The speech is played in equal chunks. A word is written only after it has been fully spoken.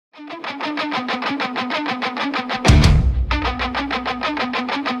Hey,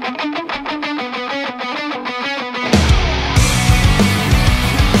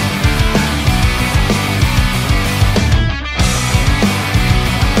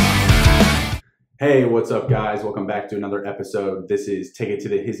 what's up, guys? Welcome back to another episode. This is Take It to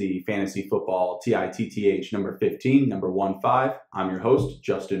the Hizzy Fantasy Football, TITTH number 15, number 15. I'm your host,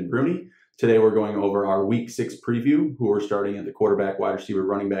 Justin Bruni. Today we're going over our Week 6 preview, who are starting at the quarterback, wide receiver,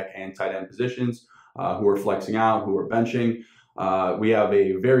 running back, and tight end positions, who are flexing out, who are benching. We have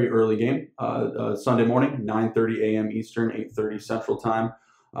a very early game, Sunday morning, 9:30 a.m. Eastern, 8:30 Central Time.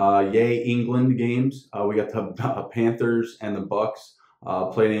 Yay, England games. We got the Panthers and the Bucks.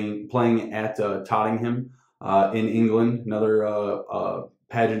 Playing at Tottenham in England, another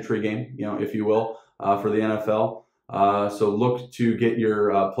pageantry game, if you will, for the NFL. So look to get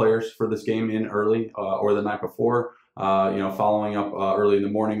your players for this game in early or the night before. Following up early in the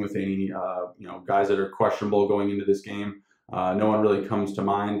morning with any guys that are questionable going into this game. No one really comes to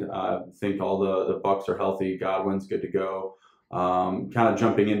mind. I think all the Bucks are healthy. Godwin's good to go. Kind of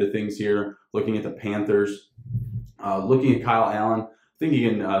jumping into things here, looking at the Panthers, looking at Kyle Allen. I think you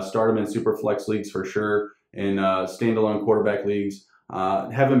can start him in super flex leagues for sure, in standalone quarterback leagues.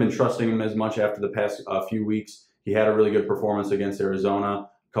 Haven't been trusting him as much after the past few weeks. He had a really good performance against Arizona. A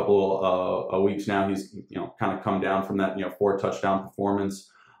couple of weeks now, he's kind of come down from that 4 touchdown performance.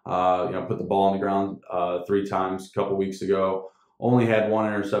 Put the ball on the ground 3 times a couple weeks ago. Only had 1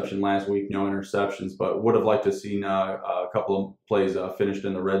 interception last week, no interceptions, but would have liked to seen a couple of plays finished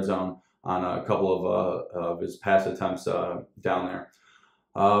in the red zone on a couple of his pass attempts down there.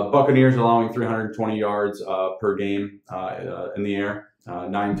 Buccaneers allowing 320 yards per game in the air.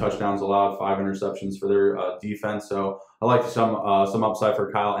 9 touchdowns allowed, 5 interceptions for their defense. So I like some upside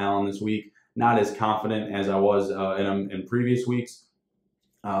for Kyle Allen this week. Not as confident as I was in previous weeks.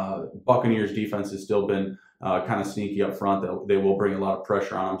 Buccaneers defense has still been kind of sneaky up front. They will bring a lot of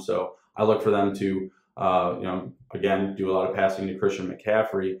pressure on them. So I look for them to again do a lot of passing to Christian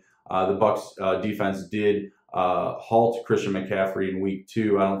McCaffrey. The Bucs defense did halt Christian McCaffrey in week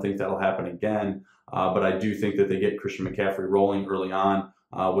 2. I don't think that'll happen again, but I do think that they get Christian McCaffrey rolling early on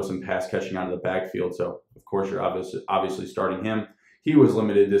with some pass catching out of the backfield. So, of course, you're obviously starting him. He was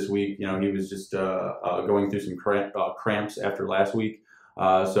limited this week. He was just going through some cramps after last week.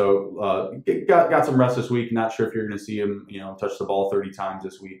 So got some rest this week. Not sure if you're going to see him, touch the ball 30 times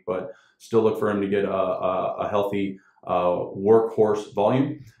this week, but still look for him to get a healthy workhorse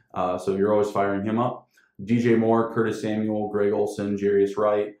volume. So you're always firing him up. DJ Moore, Curtis Samuel, Greg Olsen, Jarius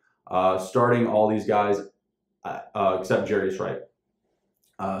Wright, starting all these guys except Jarius Wright.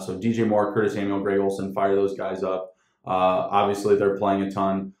 So DJ Moore, Curtis Samuel, Greg Olsen, fire those guys up. Obviously, they're playing a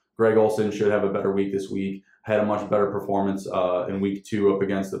ton. Greg Olsen should have a better week this week. Had a much better performance in week 2 up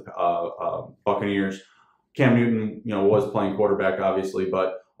against the Buccaneers. Cam Newton, was playing quarterback, obviously,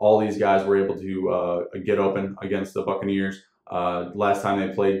 but all these guys were able to get open against the Buccaneers. Last time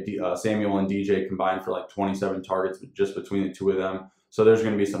they played, Samuel and DJ combined for like 27 targets just between the two of them. So there's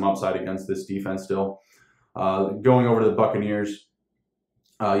going to be some upside against this defense still. Going over to the Buccaneers,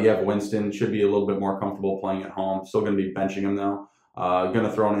 you have Winston. Should be a little bit more comfortable playing at home. Still going to be benching him though. Going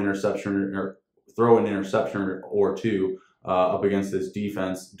to throw an interception or two up against this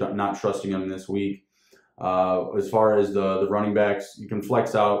defense. Not trusting him this week. As far as the running backs, you can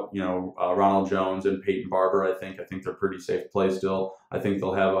flex out, Ronald Jones and Peyton Barber. I think they're pretty safe play still. I think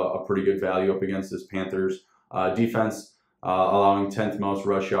they'll have a pretty good value up against this Panthers defense, allowing 10th most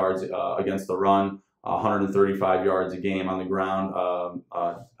rush yards against the run, 135 yards a game on the ground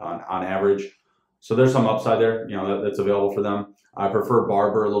on average. So there's some upside there, that's available for them. I prefer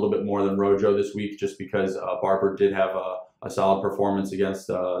Barber a little bit more than Rojo this week, just because Barber did have a solid performance against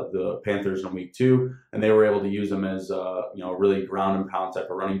the Panthers in week 2, and they were able to use him as really ground and pound type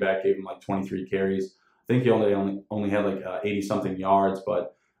of running back. Gave him like 23 carries. I think he only had like 80 something yards,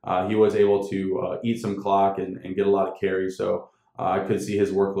 but he was able to eat some clock and get a lot of carries. So I could see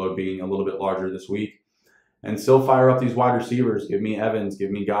his workload being a little bit larger this week. And still fire up these wide receivers. Give me Evans,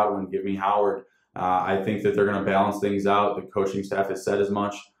 give me Godwin, give me Howard. I think that they're going to balance things out. The coaching staff has said as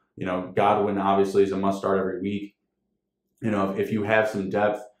much. Godwin obviously is a must start every week. If you have some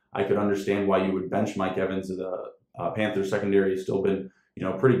depth, I could understand why you would bench Mike Evans. The Panthers secondary has still been,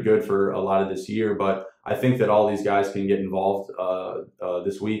 pretty good for a lot of this year. But I think that all these guys can get involved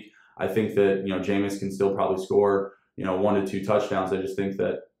this week. I think that, Jameis can still probably score, 1 to 2 touchdowns. I just think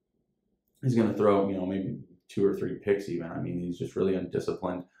that he's going to throw, maybe 2 or 3 picks even. I mean, he's just really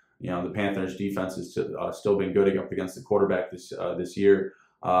undisciplined. The Panthers defense has still been good up against the quarterback this year.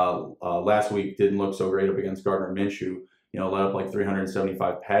 Last week didn't look so great up against Gardner Minshew. let up like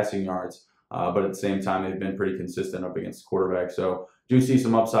 375 passing yards. But at the same time, they've been pretty consistent up against the quarterback. So do see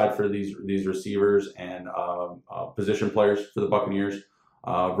some upside for these receivers and position players for the Buccaneers.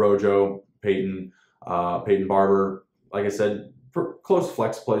 Rojo, Peyton Barber. Like I said, for close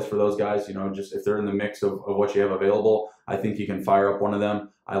flex plays for those guys. Just if they're in the mix of what you have available, I think you can fire up one of them.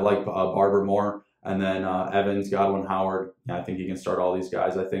 I like Barber more. And then Evans, Godwin, Howard. I think you can start all these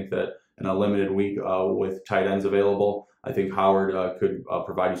guys. I think that in a limited week with tight ends available, I think Howard could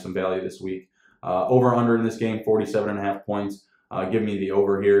provide you some value this week. Over under in this game, 47.5 points. Give me the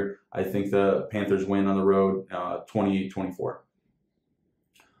over here. I think the Panthers win on the road, 28-24.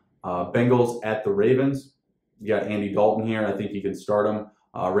 Bengals at the Ravens. You got Andy Dalton here. I think you can start him.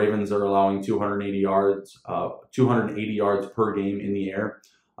 Ravens are allowing 280 yards per game in the air.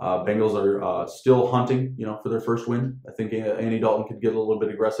 Bengals are still hunting, for their first win. I think Andy Dalton could get a little bit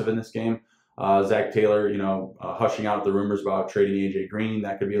aggressive in this game. Zach Taylor, hushing out the rumors about trading AJ Green.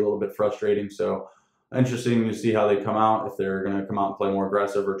 That could be a little bit frustrating. So interesting to see how they come out, if they're going to come out and play more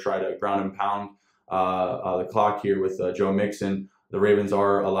aggressive or try to ground and pound the clock here with Joe Mixon. The Ravens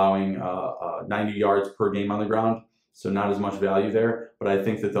are allowing 90 yards per game on the ground, so not as much value there. But I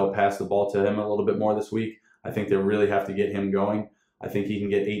think that they'll pass the ball to him a little bit more this week. I think they really have to get him going. I think he can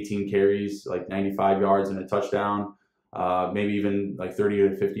get 18 carries, like 95 yards and a touchdown, maybe even like 30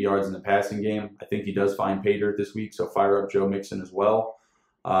 to 50 yards in the passing game. I think he does find pay dirt this week, so fire up Joe Mixon as well.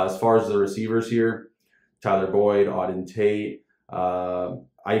 As far as the receivers here, Tyler Boyd, Auden Tate,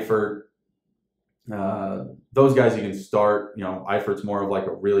 Eifert, those guys you can start. Eifert's more of like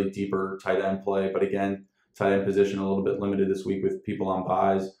a really deeper tight end play, but again, tight end position a little bit limited this week with people on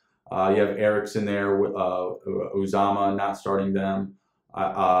buys. You have Erickson there, Uzama, not starting them.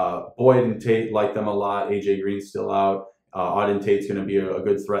 Boyd and Tate like them a lot. AJ Green's still out. Auden Tate's going to be a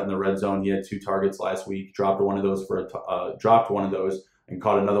good threat in the red zone. He had 2 targets last week. Dropped one of those and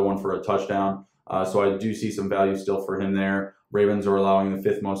caught another one for a touchdown. So I do see some value still for him there. Ravens are allowing the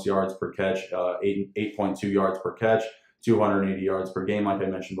 5th most yards per catch, 8.2 yards per catch, 280 yards per game, like I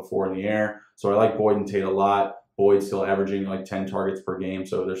mentioned before, in the air. So I like Boyd and Tate a lot. Boyd's still averaging like 10 targets per game,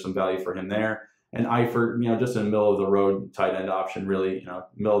 so there's some value for him there. And Eifert, just a middle-of-the-road tight end option, really,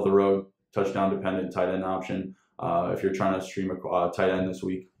 middle-of-the-road, touchdown-dependent tight end option if you're trying to stream a tight end this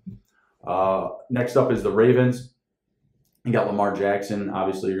week. Next up is the Ravens. You got Lamar Jackson.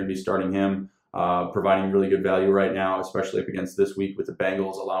 Obviously, you're going to be starting him, providing really good value right now, especially up against this week with the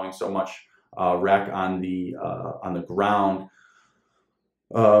Bengals allowing so much rack on the ground.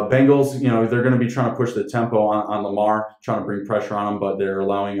 Bengals, they're going to be trying to push the tempo on Lamar, trying to bring pressure on him, but they're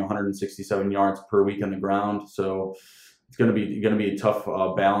allowing 167 yards per week on the ground. So it's going to be a tough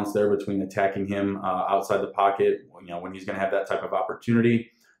balance there between attacking him outside the pocket, when he's going to have that type of opportunity.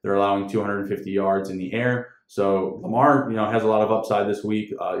 They're allowing 250 yards in the air. So Lamar, has a lot of upside this week.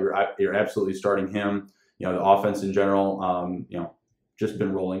 You're absolutely starting him. The offense in general, just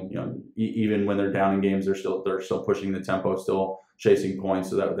been rolling. Even when they're down in games, they're still pushing the tempo, still chasing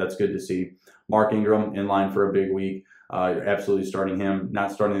points. So that's good to see. Mark Ingram in line for a big week. You're absolutely starting him,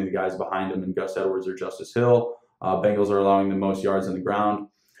 not starting the guys behind him in Gus Edwards or Justice Hill. Bengals are allowing the most yards on the ground,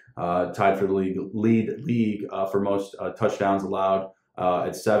 tied for the league for most touchdowns allowed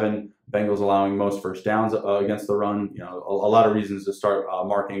at 7. Bengals allowing most first downs against the run. A lot of reasons to start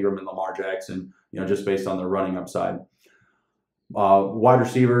Mark Ingram and Lamar Jackson, just based on their running upside. Wide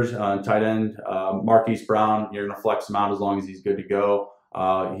receivers, tight end, Marquise Brown, you're going to flex him out as long as he's good to go.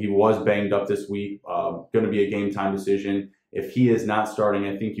 He was banged up this week, going to be a game time decision. If he is not starting,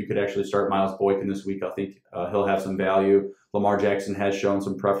 I think you could actually start Miles Boykin this week. I think he'll have some value. Lamar Jackson has shown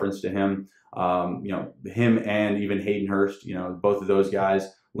some preference to him. Him and even Hayden Hurst, both of those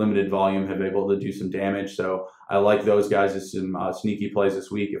guys, limited volume, have been able to do some damage. So I like those guys as some sneaky plays this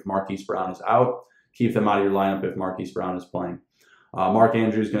week. If Marquise Brown is out, keep them out of your lineup if Marquise Brown is playing. Mark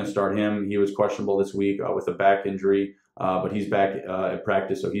Andrews is going to start him. He was questionable this week with a back injury, but he's back at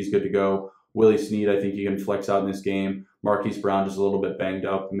practice, so he's good to go. Willie Snead, I think you can flex out in this game. Marquise Brown just a little bit banged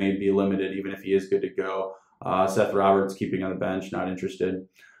up, may be limited even if he is good to go. Seth Roberts keeping on the bench, not interested.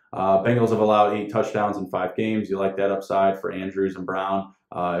 Bengals have allowed 8 touchdowns in 5 games. You like that upside for Andrews and Brown.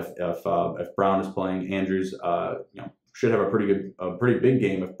 If Brown is playing, Andrews should have a pretty big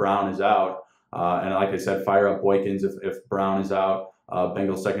game if Brown is out. And like I said, fire up Boykins if Brown is out.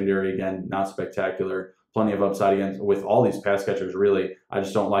 Bengals secondary, again, not spectacular. Plenty of upside against with all these pass catchers, really. I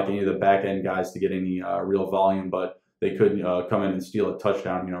just don't like any of the back-end guys to get any real volume, but they could come in and steal a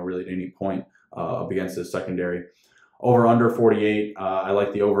touchdown, really at any point up against this secondary. Over under 48, I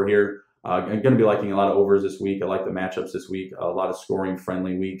like the over here. I'm going to be liking a lot of overs this week. I like the matchups this week, a lot of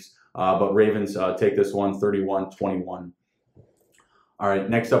scoring-friendly weeks. But Ravens take this one 31-21. All right,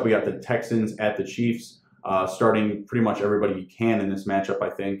 next up we got the Texans at the Chiefs, starting pretty much everybody you can in this matchup, I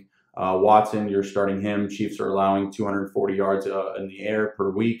think. Watson, you're starting him. Chiefs are allowing 240 yards in the air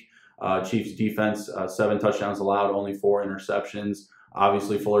per week. Chiefs defense, 7 touchdowns allowed, only 4 interceptions.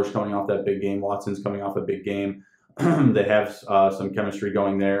 Obviously, Fuller's coming off that big game. Watson's coming off a big game. They have some chemistry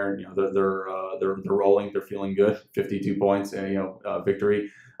going there. You know, they're rolling. They're feeling good. 52 points, victory.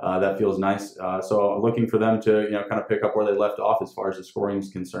 That feels nice. So looking for them to kind of pick up where they left off as far as the scoring is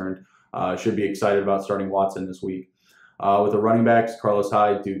concerned. Should be excited about starting Watson this week. With the running backs, Carlos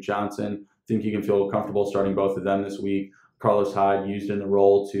Hyde, Duke Johnson. I think you can feel comfortable starting both of them this week. Carlos Hyde used in the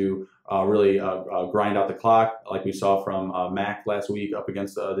role to really grind out the clock, like we saw from Mac last week up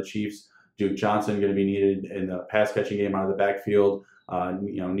against the Chiefs. Duke Johnson going to be needed in the pass catching game out of the backfield.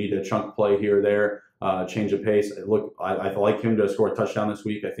 Need a chunk play here or there, change of pace. Look, I like him to score a touchdown this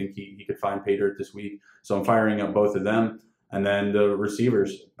week. I think he could find pay dirt this week. So I'm firing up both of them. And then the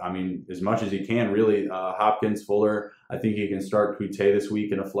receivers, I mean, as much as he can, really. Hopkins, Fuller, I think you can start Titth this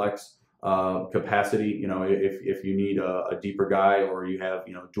week in a flex capacity. If you need a deeper guy, or you have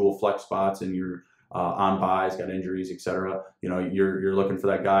dual flex spots and you're on buys, got injuries, etc. You're looking for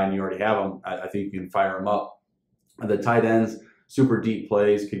that guy and you already have him. I think you can fire him up. The tight ends, super deep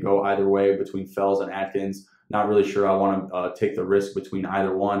plays, could go either way between Fells and Atkins. Not really sure I want to take the risk between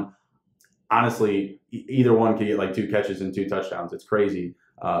either one. Honestly, either one could get like 2 catches and 2 touchdowns. It's crazy,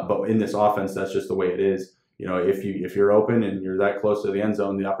 but in this offense, that's just the way it is. If you're open and you're that close to the end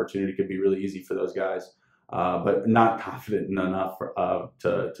zone, the opportunity could be really easy for those guys. But not confident enough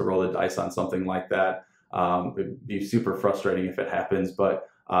to roll the dice on something like that. It'd be super frustrating if it happens, but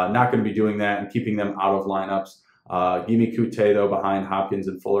not going to be doing that and keeping them out of lineups. Give me Titth though behind Hopkins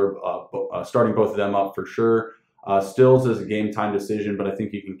and Fuller, starting both of them up for sure. Stills is a game time decision, but I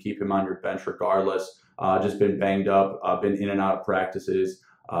think you can keep him on your bench regardless. Just been banged up, been in and out of practices.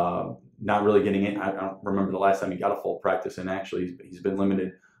 Not really getting in. I don't remember the last time he got a full practice in. Actually, he's been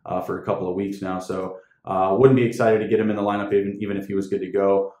limited for a couple of weeks now. So wouldn't be excited to get him in the lineup even if he was good to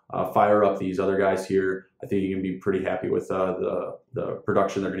go. Fire up these other guys here. I think you can be pretty happy with the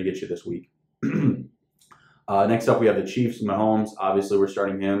production they're going to get you this week. Next up, we have the Chiefs. Mahomes, obviously we're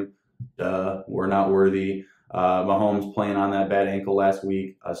starting him. We're not worthy. Mahomes playing on that bad ankle last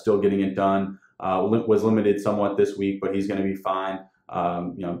week, still getting it done. Was limited somewhat this week, but he's going to be fine.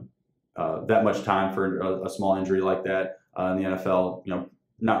 That much time for a small injury like that in the NFL,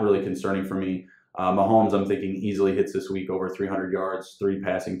 not really concerning for me. Mahomes, I'm thinking easily hits this week over 300 yards, 3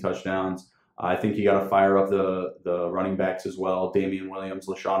 passing touchdowns. I think you got to fire up the running backs as well. Damian Williams,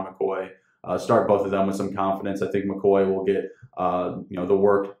 LaShawn McCoy. Start both of them with some confidence. I think McCoy will get the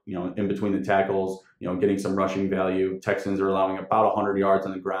work in between the tackles, getting some rushing value. Texans are allowing about 100 yards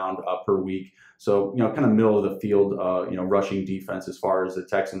on the ground per week. So, kind of middle of the field, rushing defense as far as the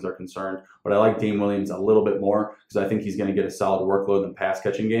Texans are concerned. But I like Dame Williams a little bit more because I think he's going to get a solid workload in the pass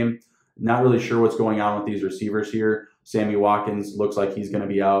catching game. Not really sure what's going on with these receivers here. Sammy Watkins looks like he's going to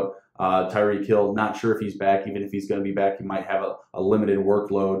be out. Tyreek Hill, not sure if he's back. Even if he's going to be back, he might have a limited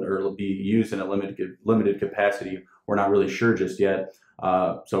workload or be used in a limited capacity. We're not really sure just yet.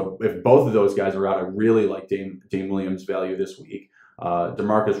 So if both of those guys are out, I really like Dame Williams' value this week.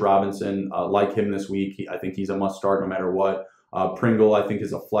 Demarcus Robinson, like him this week. I think he's a must start no matter what. Pringle, I think,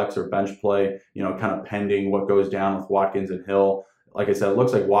 is a flex or bench play, kind of pending what goes down with Watkins and Hill. Like I said, it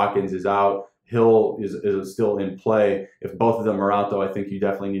looks like Watkins is out. Hill is still in play. If both of them are out, though, I think you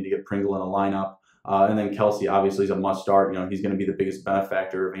definitely need to get Pringle in a lineup. And then Kelsey, obviously, is a must start. He's going to be the biggest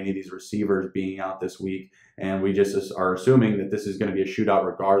benefactor of any of these receivers being out this week. And we just are assuming that this is going to be a shootout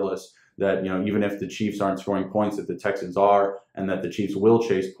regardless, that, even if the Chiefs aren't scoring points, that the Texans are, and that the Chiefs will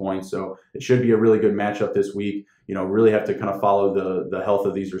chase points. So it should be a really good matchup this week. Really have to kind of follow the health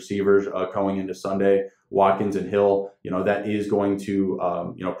of these receivers going into Sunday. Watkins and Hill, that is going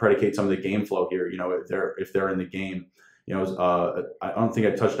to, predicate some of the game flow here, if they're in the game. I don't think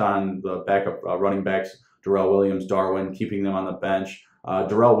I touched on the backup running backs, Darrell Williams, Darwin, keeping them on the bench.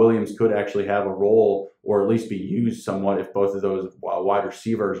 Darrell Williams could actually have a role or at least be used somewhat if both of those wide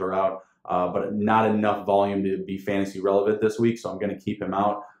receivers are out, but not enough volume to be fantasy relevant this week, so I'm going to keep him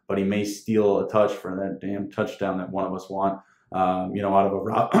out. But he may steal a touch for that damn touchdown that one of us want, out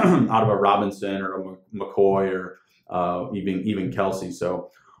of a Robinson or a McCoy or even Kelsey.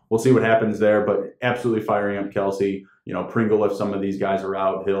 So we'll see what happens there, but absolutely firing up Kelsey. Pringle if some of these guys are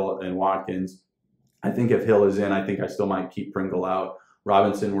out, Hill and Watkins. I think if Hill is in, I think I still might keep Pringle out.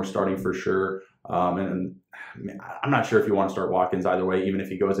 Robinson, we're starting for sure. And I'm not sure if you want to start Watkins either way. Even if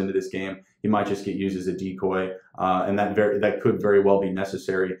he goes into this game, he might just get used as a decoy, and that could very well be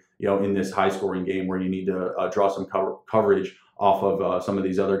necessary, in this high-scoring game where you need to draw some coverage off of some of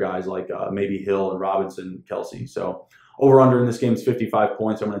these other guys like maybe Hill and Robinson, Kelsey. So over/under in this game is 55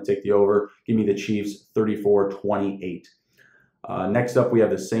 points. I'm going to take the over. Give me the Chiefs 34-28. Next up, we have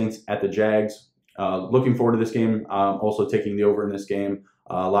the Saints at the Jags. Looking forward to this game. Also taking the over in this game.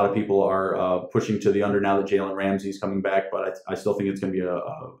 A lot of people are pushing to the under now that Jalen Ramsey's coming back, but I still think it's going to be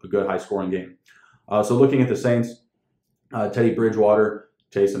a good high-scoring game. So looking at the Saints, Teddy Bridgewater,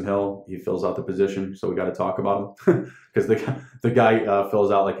 Taysom Hill, he fills out the position, so we got to talk about him because the guy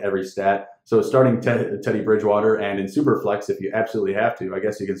fills out like every stat. So starting Teddy Bridgewater, and in Superflex, if you absolutely have to, I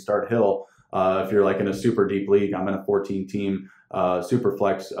guess you can start Hill if you're like in a super deep league. I'm in a 14-team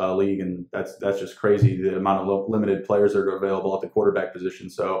Superflex league, and that's just crazy, the amount of limited players that are available at the quarterback position.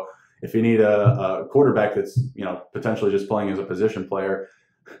 So if you need a quarterback that's potentially just playing as a position player,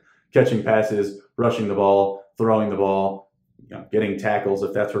 catching passes, rushing the ball, throwing the ball, getting tackles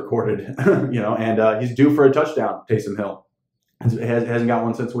if that's recorded, and he's due for a touchdown. Taysom Hill hasn't got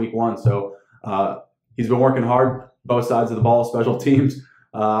one since week 1, so he's been working hard, both sides of the ball, special teams.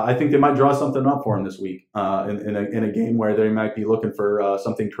 I think they might draw something up for him this week in a game where they might be looking for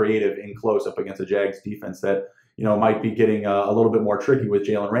something creative in close up against a Jags defense that might be getting a little bit more tricky with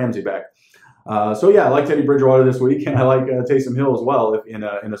Jalen Ramsey back. So yeah, I like Teddy Bridgewater this week, and I like Taysom Hill as well if in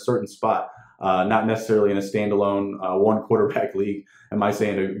a certain spot. Not necessarily in a standalone one quarterback league. Am I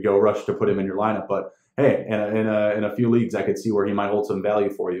saying to go rush to put him in your lineup? But hey, in a few leagues, I could see where he might hold some value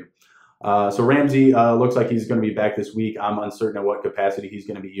for you. So Ramsey looks like he's going to be back this week. I'm uncertain of what capacity he's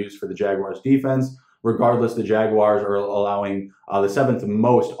going to be used for the Jaguars defense. Regardless, the Jaguars are allowing the 7th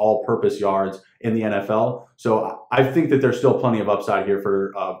most all-purpose yards in the NFL. So I think that there's still plenty of upside here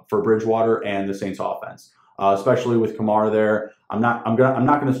for Bridgewater and the Saints offense, especially with Kamara there. I'm not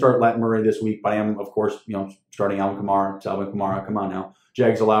going to start Lat Murray this week, but I am, of course, starting Salvin Kamara. Come on now.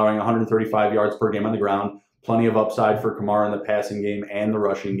 Jags allowing 135 yards per game on the ground. Plenty of upside for Kamara in the passing game and the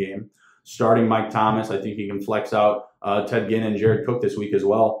rushing game. Starting Mike Thomas, I think he can flex out Ted Ginn and Jared Cook this week as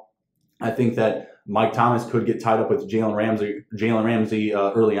well. I think that Mike Thomas could get tied up with Jalen Ramsey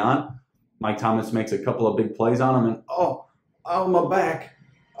early on. Mike Thomas makes a couple of big plays on him, and oh my back,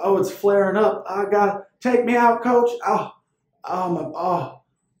 it's flaring up. I gotta take me out, coach. I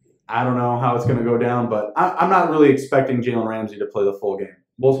don't know how it's going to go down, but I'm not really expecting Jalen Ramsey to play the full game.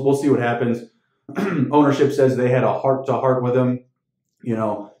 We'll see what happens. Ownership says they had a heart-to-heart with him.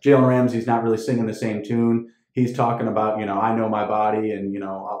 Jalen Ramsey's not really singing the same tune. He's talking about, I know my body, and,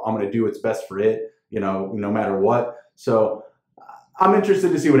 I'm going to do what's best for it, no matter what. So I'm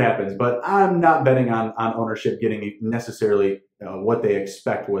interested to see what happens, but I'm not betting on ownership getting necessarily what they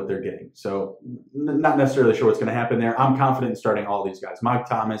expect, what they're getting. So not necessarily sure what's going to happen there. I'm confident in starting all these guys. Mike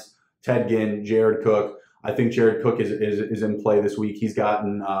Thomas, Ted Ginn, Jared Cook. I think Jared Cook is in play this week. He's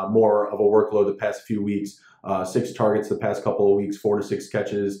gotten more of a workload the past few weeks. 6 targets the past couple of weeks, 4 to 6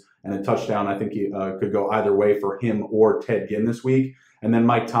 catches, and a touchdown. I think he could go either way for him or Ted Ginn this week. And then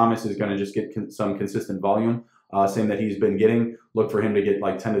Mike Thomas is going to just get some consistent volume, same that he's been getting. Look for him to get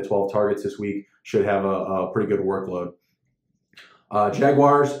like 10 to 12 targets this week. Should have a pretty good workload.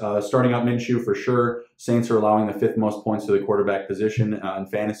 Jaguars, starting out Minshew for sure. Saints are allowing the 5th most points to the quarterback position in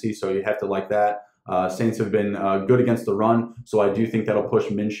fantasy, so you have to like that. Saints have been good against the run, so I do think that'll push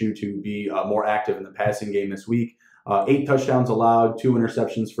Minshew to be more active in the passing game this week. 8 touchdowns allowed, 2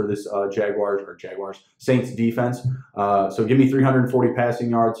 interceptions for this Saints defense. So give me 340 passing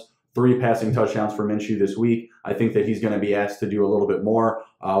yards, 3 passing touchdowns for Minshew this week. I think that he's going to be asked to do a little bit more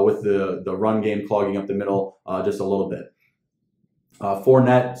with the run game clogging up the middle just a little bit.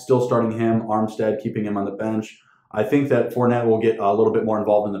 Fournette, still starting him. Armstead, keeping him on the bench. I think that Fournette will get a little bit more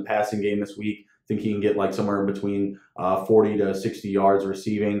involved in the passing game this week. I think he can get like somewhere between 40 to 60 yards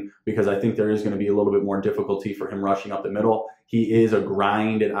receiving, because I think there is going to be a little bit more difficulty for him rushing up the middle. He is a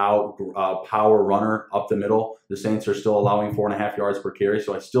grinded out power runner up the middle. The Saints are still allowing 4.5 yards per carry,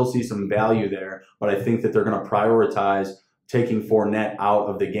 so I still see some value there, but I think that they're going to prioritize taking Fournette out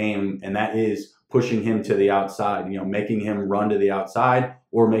of the game, and that is pushing him to the outside, making him run to the outside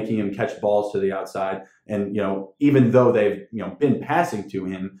or making him catch balls to the outside. And, even though they've, been passing to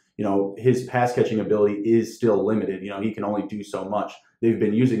him, his pass catching ability is still limited. He can only do so much. They've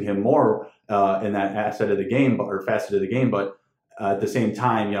been using him more in that facet of the game, but at the same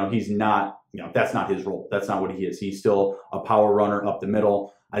time, he's not, that's not his role. That's not what he is. He's still a power runner up the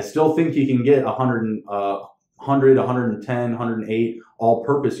middle. I still think he can get 110, 108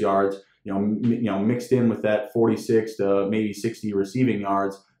 all-purpose yards. mixed in with that 46 to maybe 60 receiving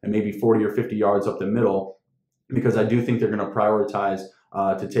yards and maybe 40 or 50 yards up the middle, because I do think they're going to prioritize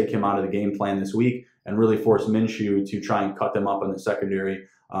to take him out of the game plan this week and really force Minshew to try and cut them up in the secondary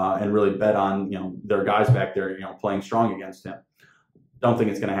and really bet on their guys back there playing strong against him. Don't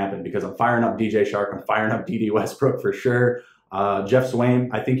think it's going to happen because I'm firing up DJ Shark. I'm firing up D.D. Westbrook for sure. Jeff Swaim,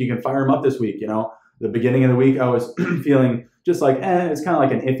 I think you can fire him up this week. The beginning of the week I was feeling just like, it's kind of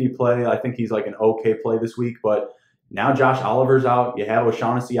like an iffy play. I think he's like an okay play this week. But now Josh Oliver's out. You have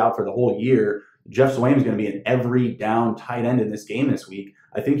O'Shaughnessy out for the whole year. Jeff Swaim's going to be an every down tight end in this game this week.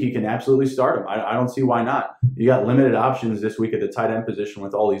 I think you can absolutely start him. I don't see why not. You got limited options this week at the tight end position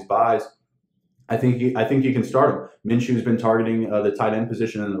with all these buys. I think you can start him. Minshew's been targeting the tight end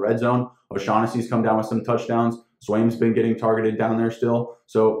position in the red zone. O'Shaughnessy's come down with some touchdowns. Swaim's been getting targeted down there still.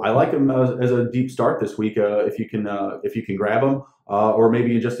 So I like him as a deep start this week if you can grab him, or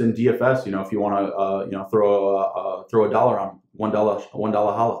maybe just in DFS. If you want to throw a dollar on $1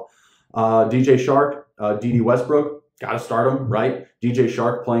 holla. DJ Shark, D.D. Westbrook, got to start him, right? DJ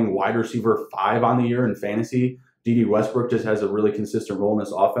Shark playing wide receiver 5 on the year in fantasy. D.D. Westbrook just has a really consistent role in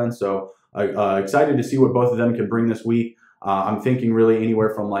this offense. So excited to see what both of them can bring this week. I'm thinking really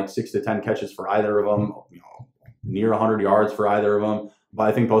anywhere from like 6 to 10 catches for either of them, near 100 yards for either of them. But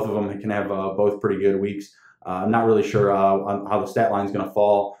I think both of them can have both pretty good weeks. I'm not really sure on how the stat line is going to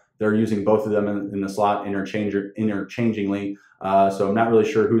fall. They're using both of them in the slot interchangingly. So I'm not really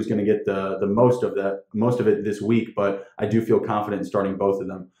sure who's going to get the most of it this week, but I do feel confident in starting both of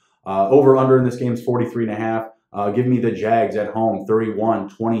them. Over under in this game is 43.5. Give me the Jags at home,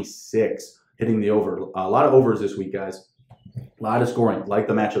 31-26, hitting the over. A lot of overs this week, guys. A lot of scoring. Like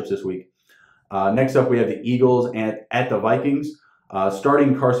the matchups this week. Next up, we have the Eagles at the Vikings.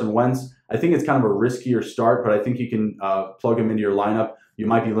 Starting Carson Wentz. I think it's kind of a riskier start, but I think you can plug him into your lineup. You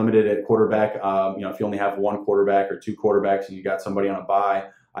might be limited at quarterback. If you only have one quarterback or two quarterbacks and you got somebody on a bye,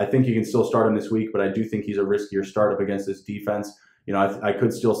 I think you can still start him this week, but I do think he's a riskier start up against this defense. I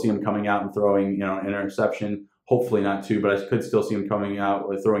could still see him coming out and throwing, an interception. Hopefully not 2, but I could still see him coming out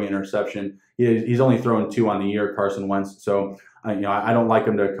with throwing an interception. He's only thrown 2 on the year, Carson Wentz. So, I don't like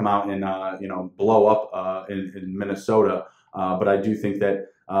him to come out and, blow up in Minnesota. But I do think that,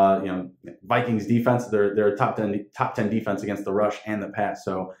 Vikings defense, they're a top 10 defense against the rush and the pass.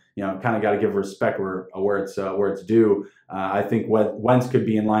 So, kind of got to give respect where it's due. I think Wentz could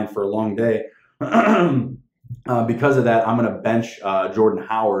be in line for a long day. Because of that, I'm going to bench Jordan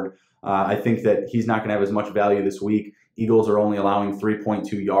Howard. I think that he's not going to have as much value this week. Eagles are only allowing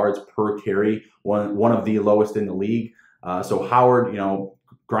 3.2 yards per carry, one of the lowest in the league. So Howard,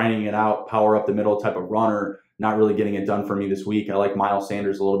 grinding it out, power up the middle type of runner, not really getting it done for me this week. I like Miles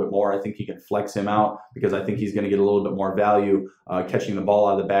Sanders a little bit more. I think he can flex him out because I think he's going to get a little bit more value catching the ball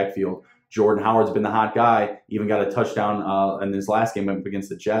out of the backfield. Jordan Howard's been the hot guy, even got a touchdown in his last game up against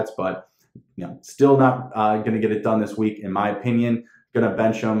the Jets, but still not going to get it done this week, in my opinion. Going to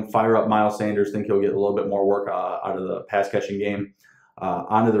bench him, fire up Miles Sanders. Think he'll get a little bit more work out of the pass catching game.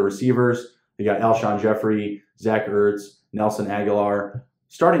 Onto the receivers, you got Alshon Jeffrey, Zach Ertz, Nelson Aguilar.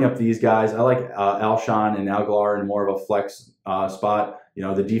 Starting up these guys, I like Alshon and Aguilar in more of a flex spot.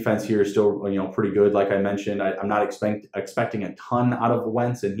 The defense here is still pretty good. Like I mentioned, I'm not expecting a ton out of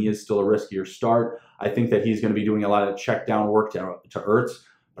Wentz, and he is still a riskier start. I think that he's going to be doing a lot of check down work to Ertz,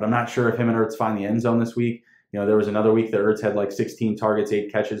 but I'm not sure if him and Ertz find the end zone this week. There was another week that Ertz had like 16 targets,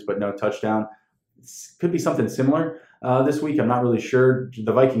 8 catches, but no touchdown. Could be something similar this week. I'm not really sure.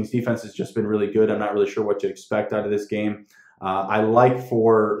 The Vikings defense has just been really good. I'm not really sure what to expect out of this game. I like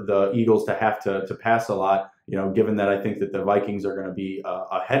for the Eagles to have to pass a lot, given that I think that the Vikings are going to be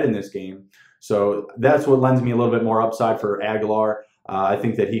ahead in this game. So that's what lends me a little bit more upside for Aguilar. I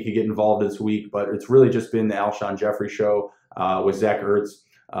think that he could get involved this week, but it's really just been the Alshon Jeffrey show with Zach Ertz.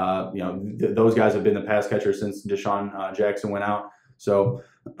 Those guys have been the pass catchers since Deshaun Jackson went out. So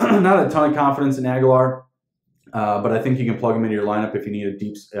not a ton of confidence in Aguilar, but I think you can plug him into your lineup if you need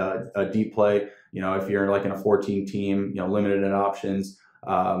a deep play. If you're like in a 14 team, limited in options,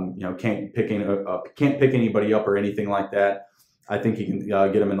 can't pick anybody up or anything like that. I think you can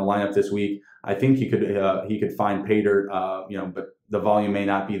get him in the lineup this week. I think he could find pay dirt, but the volume may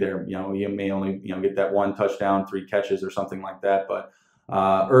not be there. You may only get that 1 touchdown, 3 catches or something like that. But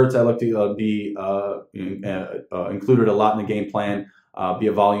Ertz, I look to be included a lot in the game plan, be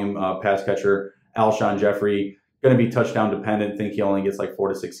a volume pass catcher. Alshon Jeffrey, going to be touchdown dependent. Think he only gets like 4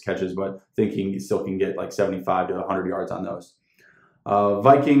 to 6 catches, but think he still can get like 75 to 100 yards on those.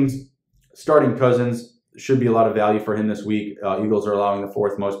 Vikings, starting Cousins, should be a lot of value for him this week. Eagles are allowing the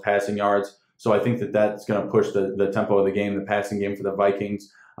 4th most passing yards. So I think that that's going to push the tempo of the game, the passing game for the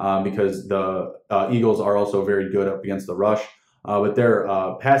Vikings. because the Eagles are also very good up against the rush. But their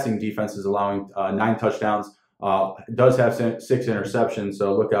passing defense is allowing 9 touchdowns. Does have 6 interceptions,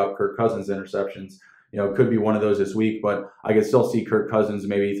 so look out Kirk Cousins interceptions. Could be one of those this week, but I could still see Kirk Cousins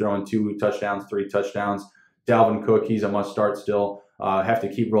maybe throwing 2 touchdowns, 3 touchdowns. Dalvin Cook, he's a must start still. Have to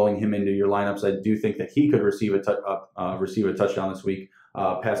keep rolling him into your lineups. I do think that he could receive a touchdown this week,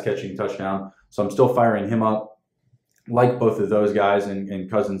 pass catching touchdown. So I'm still firing him up, like both of those guys in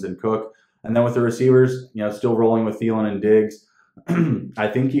Cousins and Cook. And then with the receivers, still rolling with Thielen and Diggs. I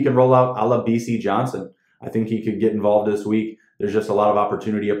think you can roll out a la BC Johnson. I think he could get involved this week. There's just a lot of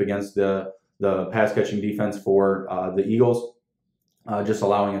opportunity up against the pass catching defense for the Eagles, just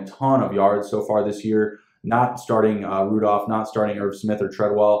allowing a ton of yards so far this year. Not starting Rudolph, not starting Irv Smith or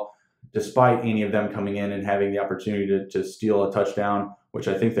Treadwell, despite any of them coming in and having the opportunity to steal a touchdown, which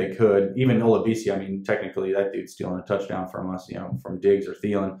I think they could. Even Olabisi, I mean, technically that dude's stealing a touchdown from us, from Diggs or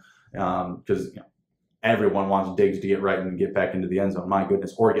Thielen, because everyone wants Diggs to get right and get back into the end zone. My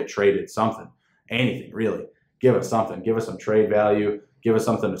goodness, or get traded, something, anything really. Give us something. Give us some trade value. Give us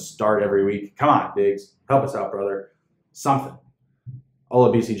something to start every week. Come on, Diggs, help us out, brother. Something.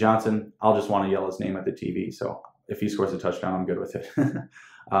 Olabisi Johnson, I'll just want to yell his name at the TV. So if he scores a touchdown, I'm good with it.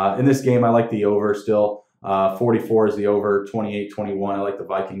 In this game, I like the over still. 44 is the over, 28-21. I like the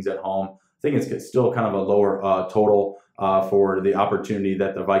Vikings at home. I think it's still kind of a lower total for the opportunity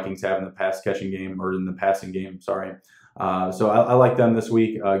that the Vikings have in the pass catching game, or in the passing game, sorry. So I like them this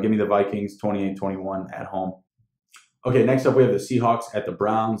week. Give me the Vikings 28-21 at home. Okay, next up we have the Seahawks at the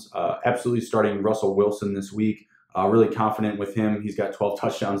Browns. Absolutely starting Russell Wilson this week. Really confident with him. He's got 12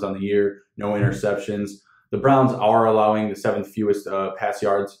 touchdowns on the year, no interceptions. The Browns are allowing the 7th fewest pass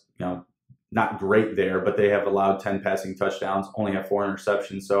yards. Not great there, but they have allowed 10 passing touchdowns, only have 4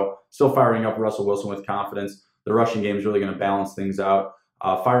 interceptions. So still firing up Russell Wilson with confidence. The rushing game is really going to balance things out.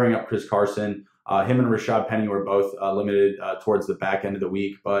 Firing up Chris Carson. Him and Rashad Penny were both limited towards the back end of the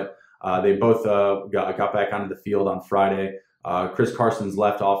week, but they both got back onto the field on Friday. Chris Carson's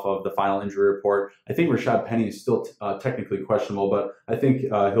left off of the final injury report. I think Rashad Penny is still technically questionable, but I think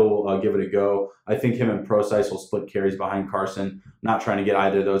he'll give it a go. I think him and Procise will split carries behind Carson. I'm not trying to get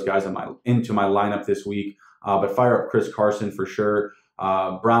either of those guys into my lineup this week, but fire up Chris Carson for sure.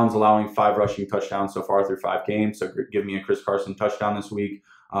 Browns allowing 5 rushing touchdowns so far through 5 games, so give me a Chris Carson touchdown this week.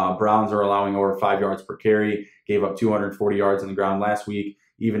 Browns are allowing over 5 yards per carry, gave up 240 yards on the ground last week.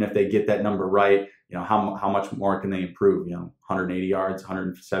 Even if they get that number right, how much more can they improve? 180 yards,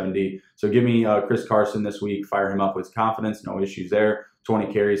 170. So give me Chris Carson this week. Fire him up with confidence. No issues there.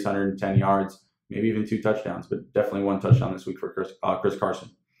 20 carries, 110 yards, maybe even 2 touchdowns, but definitely 1 touchdown this week for Chris Carson.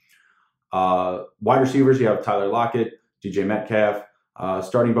 Wide receivers, you have Tyler Lockett, DJ Metcalf.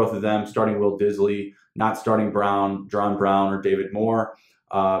 Starting both of them, starting Will Disley, not starting John Brown or David Moore.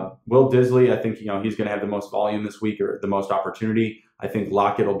 Will Disley, I think he's going to have the most volume this week, or the most opportunity. I think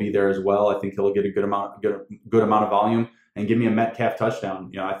Lockett will be there as well. I think he'll get a good amount of volume. And give me a Metcalf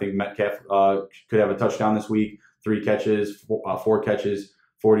touchdown. I think Metcalf could have a touchdown this week. 3 catches, 4 catches,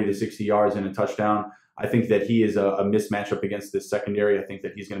 40 to 60 yards and a touchdown. I think that he is a mismatch up against this secondary. I think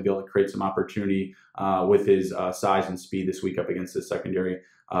that he's going to be able to create some opportunity with his size and speed this week up against this secondary.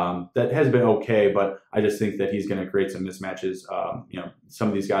 That has been okay, but I just think that he's going to create some mismatches. Some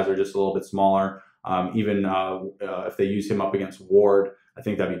of these guys are just a little bit smaller. Even if they use him up against Ward, I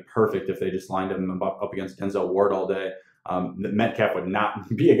think that'd be perfect if they just lined him up against Denzel Ward all day. Metcalf would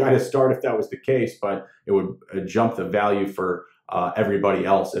not be a guy to start if that was the case, but it would jump the value for everybody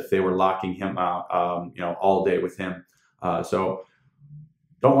else if they were locking him out, all day with him. So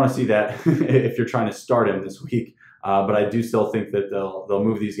don't want to see that if you're trying to start him this week. But I do still think that they'll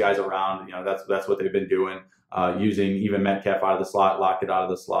move these guys around. That's what they've been doing, using even Metcalf out of the slot, Lockett out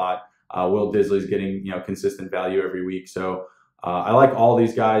of the slot. Will Disley's getting consistent value every week. So I like all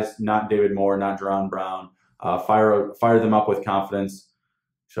these guys. Not David Moore, not John Brown. Fire them up with confidence.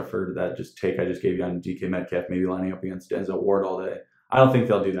 Except for that take I just gave you on DK Metcalf, maybe lining up against Denzel Ward all day. I don't think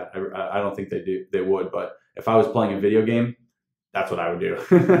they'll do that. I don't think they would. But if I was playing a video game, that's what I would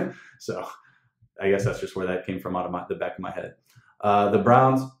do. So I guess that's just where that came from out of the back of my head. The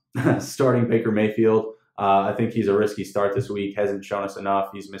Browns starting Baker Mayfield. I think he's a risky start this week. Hasn't shown us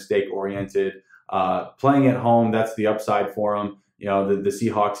enough. He's mistake-oriented. Playing at home, that's the upside for him. The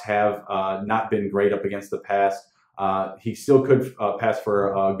Seahawks have not been great up against the pass. He still could pass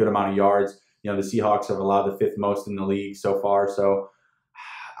for a good amount of yards. The Seahawks have allowed the 5th most in the league so far. So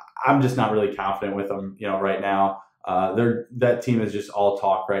I'm just not really confident with them, right now. That team is just all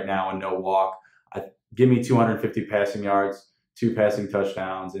talk right now and no walk. Give me 250 passing yards, 2 passing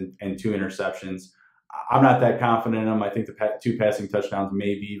touchdowns, and 2 interceptions. I'm not that confident in him. I think the 2 passing touchdowns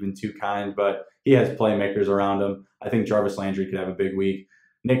may be even too kind, but he has playmakers around him. I think Jarvis Landry could have a big week.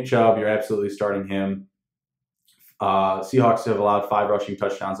 Nick Chubb, you're absolutely starting him. Seahawks have allowed 5 rushing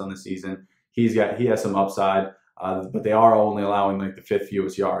touchdowns on the season. He has some upside, but they are only allowing like the 5th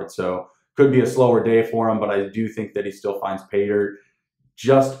fewest yards. So could be a slower day for him, but I do think that he still finds pay dirt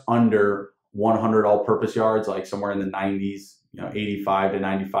just under 100 all-purpose yards, like somewhere in the 90s, 85 to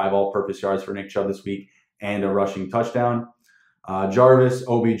 95 all-purpose yards for Nick Chubb this week, and a rushing touchdown. Jarvis,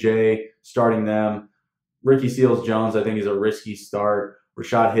 OBJ, starting them. Ricky Seals-Jones, I think, is a risky start.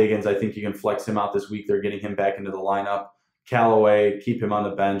 Rashad Higgins, I think you can flex him out this week. They're getting him back into the lineup. Callaway, keep him on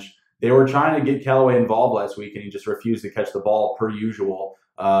the bench. They were trying to get Callaway involved last week, and he just refused to catch the ball per usual.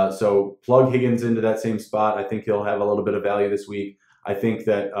 So plug Higgins into that same spot. I think he'll have a little bit of value this week. I think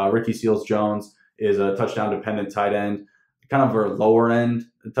that Ricky Seals-Jones is a touchdown-dependent tight end, kind of a lower-end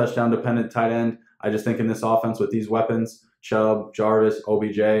touchdown-dependent tight end. I just think in this offense with these weapons, Chubb, Jarvis,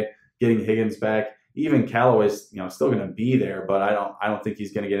 OBJ, getting Higgins back, even Callaway's still going to be there, but I don't think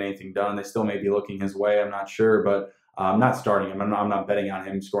he's going to get anything done. They still may be looking his way. I'm not sure, but I'm not starting him. I'm not betting on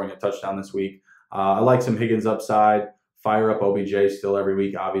him scoring a touchdown this week. I like some Higgins upside. Fire up OBJ still every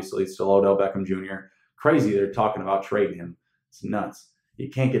week, obviously. Still Odell Beckham Jr. Crazy they're talking about trading him. It's nuts. You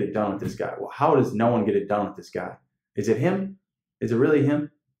can't get it done with this guy. Well, how does no one get it done with this guy? Is it him? Is it really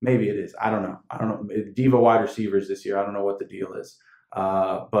him? Maybe it is. I don't know. Diva wide receivers this year. I don't know what the deal is.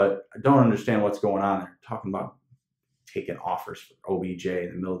 But I don't understand what's going on there. Talking about taking offers for OBJ in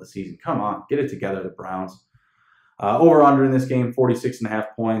the middle of the season. Come on, get it together, the Browns. Over-under in this game,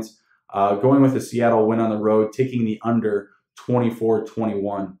 46.5 points. Going with the Seattle win on the road, taking the under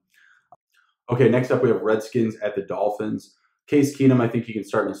 24-21. Okay, next up we have Redskins at the Dolphins. Case Keenum, I think you can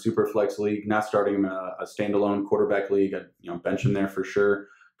start in a super flex league. Not starting him in a standalone quarterback league. I'd bench him there for sure.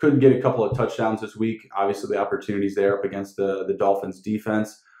 Could get a couple of touchdowns this week. Obviously, the opportunity's there up against the Dolphins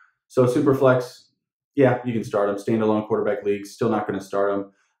defense. So super flex, yeah, you can start him. Standalone quarterback league, still not going to start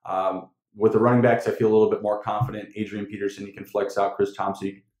him. With the running backs, I feel a little bit more confident. Adrian Peterson, you can flex out. Chris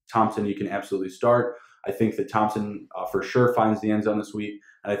Thompson, you can absolutely start. I think that Thompson for sure finds the end zone this week,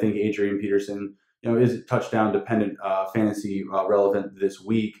 and I think Adrian Peterson, is touchdown dependent, fantasy relevant this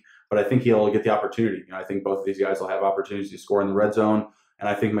week. But I think he'll get the opportunity. I think both of these guys will have opportunities to score in the red zone, and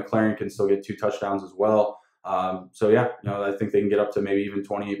I think McLaren can still get 2 touchdowns as well. So yeah, I think they can get up to maybe even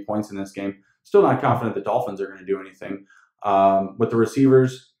 28 points in this game. Still not confident the Dolphins are going to do anything. With the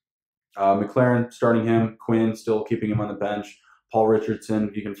receivers, McLaren starting him, Quinn still keeping him on the bench. Paul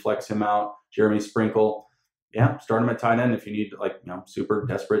Richardson, you can flex him out. Jeremy Sprinkle, yeah, start him at tight end if you need super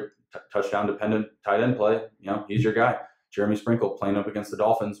desperate touchdown dependent tight end play. He's your guy. Jeremy Sprinkle playing up against the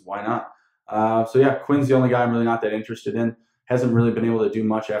Dolphins, why not? So yeah, Quinn's the only guy I'm really not that interested in. Hasn't really been able to do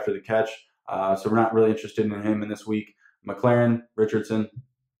much after the catch, so we're not really interested in him in this week. McLaren, Richardson,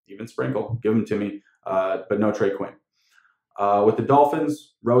 even Sprinkle, give him to me, but no Trey Quinn. With the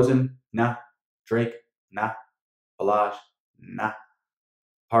Dolphins, Rosen, nah. Drake, nah. Balaj, nah.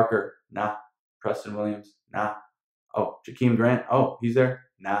 Parker, nah. Preston Williams, nah. Oh, Jakeem Grant, oh, he's there?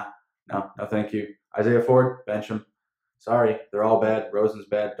 Nah. No, thank you. Isaiah Ford, bench him. Sorry, they're all bad. Rosen's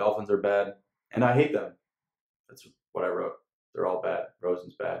bad. Dolphins are bad. And I hate them. That's what I wrote. They're all bad.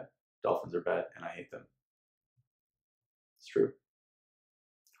 Rosen's bad. Dolphins are bad. And I hate them. It's true.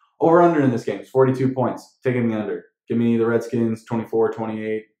 Over-under in this game is 42 points. Taking the under. Give me the Redskins,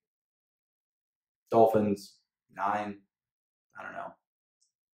 24-28. Dolphins, 9. I don't know.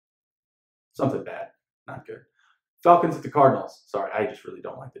 Something bad. Not good. Falcons at the Cardinals. Sorry, I just really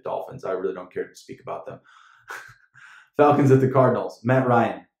don't like the Dolphins. I really don't care to speak about them. Falcons at the Cardinals. Matt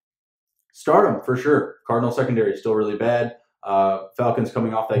Ryan. Start him for sure. Cardinal secondary is still really bad. Falcons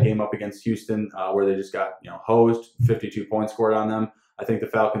coming off that game up against Houston where they just got hosed. 52 points scored on them. I think the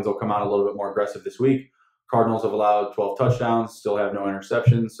Falcons will come out a little bit more aggressive this week. Cardinals have allowed 12 touchdowns, still have no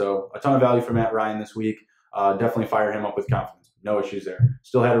interceptions. So a ton of value for Matt Ryan this week. Definitely fire him up with confidence. No issues there.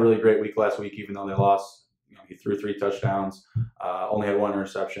 Still had a really great week last week, even though they lost. He threw 3 touchdowns, only had 1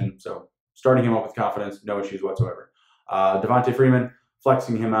 interception. So starting him up with confidence, no issues whatsoever. Devontae Freeman,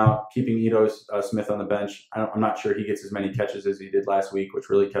 flexing him out, keeping Ito Smith on the bench. I'm not sure he gets as many catches as he did last week, which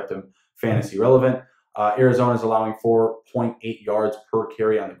really kept him fantasy relevant. Arizona is allowing 4.8 yards per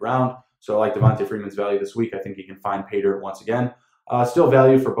carry on the ground. So I like Devontae Freeman's value this week. I think he can find pay dirt once again. Still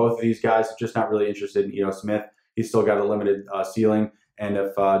value for both of these guys. Just not really interested in Ito Smith. He's still got a limited ceiling. And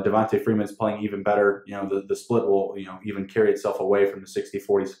if Devontae Freeman's playing even better, the split will even carry itself away from the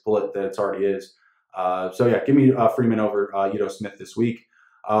 60-40 split that it already is. So yeah, give me Freeman over Ito Smith this week.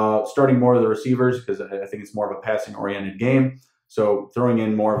 Starting more of the receivers because I think it's more of a passing-oriented game. So throwing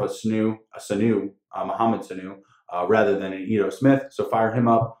in more of a Sanu Mohamed Sanu, rather than an Ito Smith. So fire him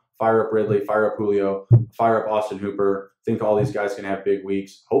up, fire up Ridley, fire up Julio, fire up Austin Hooper. Think all these guys can have big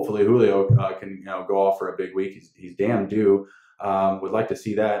weeks. Hopefully Julio can go off for a big week. He's damn due. Would like to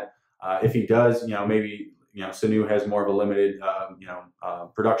see that. If he does, maybe Sanu has more of a limited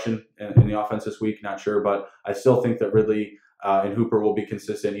production in the offense this week. Not sure, but I still think that Ridley and Hooper will be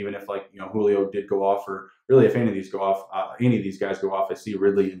consistent, even if Julio did go off, or really if any of these guys go off. I see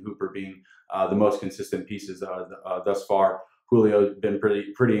Ridley and Hooper being the most consistent pieces thus far. Julio's been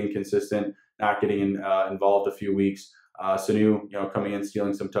pretty inconsistent, not getting involved a few weeks. Sanu, coming in,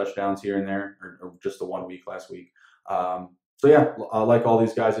 stealing some touchdowns here and there, or just the 1 week last week. So yeah, I like all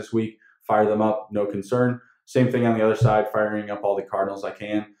these guys this week. Fire them up, no concern. Same thing on the other side, firing up all the Cardinals I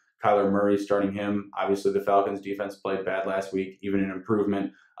can. Kyler Murray, starting him. Obviously, the Falcons' defense played bad last week. Even an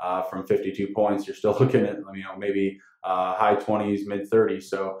improvement from 52 points, you're still looking at maybe high 20s, mid 30s.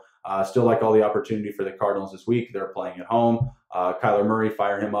 So still like all the opportunity for the Cardinals this week. They're playing at home. Kyler Murray,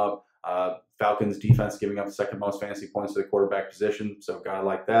 fire him up. Falcons defense giving up the second most fantasy points to the quarterback position, so gotta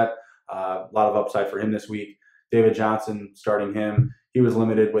like that. A lot of upside for him this week. David Johnson, starting him. He was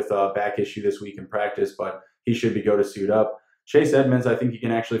limited with a back issue this week in practice, but he should be go to suit up. Chase Edmonds, I think you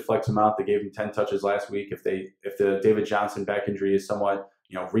can actually flex him out. They gave him 10 touches last week. If the David Johnson back injury is somewhat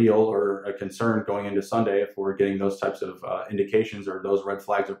real or a concern going into Sunday, if we're getting those types of indications or those red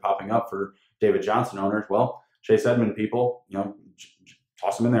flags are popping up for David Johnson owners, well, Chase Edmonds people,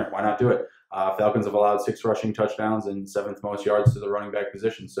 toss him in there. Why not do it? Falcons have allowed 6 rushing touchdowns and 7th most yards to the running back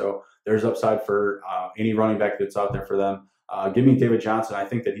position. So there's upside for any running back that's out there for them. Give me David Johnson. I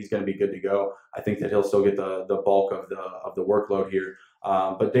think that he's going to be good to go. I think that he'll still get the bulk of the workload here.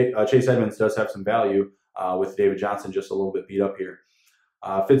 But Chase Edmonds does have some value with David Johnson just a little bit beat up here.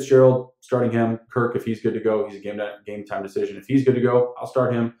 Fitzgerald, starting him. Kirk, if he's good to go, he's a game time decision. If he's good to go, I'll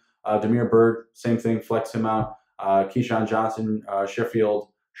start him. Damiere Byrd, same thing, flex him out. Keyshawn Johnson, Sherfield,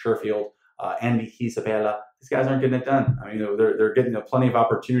 Andy Isabella. These guys aren't getting it done. They're getting plenty of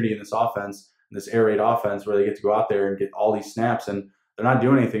opportunity in this offense, in this air raid offense, where they get to go out there and get all these snaps, and they're not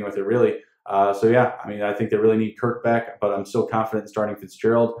doing anything with it really. So yeah, I think they really need Kirk back, but I'm still confident in starting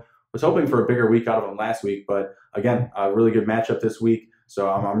Fitzgerald. Was hoping for a bigger week out of him last week, but again, a really good matchup this week, so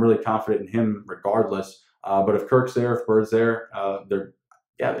I'm really confident in him regardless. But if Kirk's there, if Bird's there,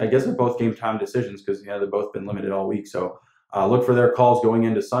 I guess they're both game time decisions because they've both been limited all week. So look for their calls going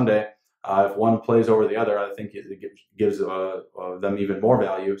into Sunday. If one plays over the other, I think it gives them even more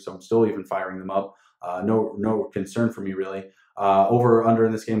value. So I'm still even firing them up. No concern for me really. Over under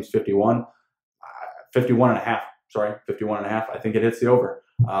in this game is 51 and a half. Sorry, 51 and a half. I think it hits the over.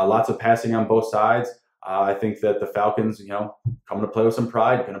 Lots of passing on both sides. I think that the Falcons, coming to play with some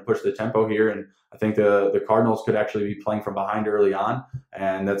pride, going to push the tempo here, and I think the Cardinals could actually be playing from behind early on,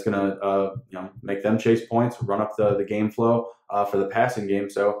 and that's going to make them chase points, run up the game flow for the passing game.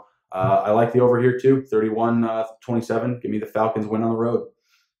 So I like the over here too, 31-27. Give me the Falcons win on the road.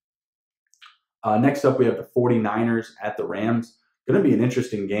 Next up, we have the 49ers at the Rams. Going to be an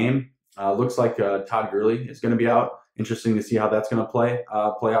interesting game. Looks like Todd Gurley is going to be out. Interesting to see how that's going to play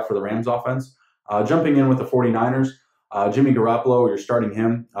out for the Rams offense. Jumping in with the 49ers, Jimmy Garoppolo, you're starting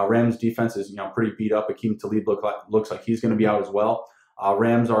him. Rams defense is pretty beat up. Akeem Talib looks like he's going to be out as well.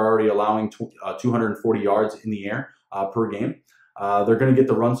 Rams are already allowing 240 yards in the air per game. They're going to get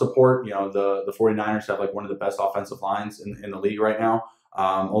the run support. The 49ers have one of the best offensive lines in the league right now,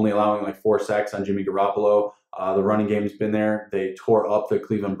 only allowing 4 sacks on Jimmy Garoppolo. The running game's been there. They tore up the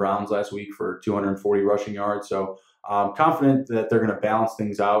Cleveland Browns last week for 240 rushing yards. So I'm confident that they're going to balance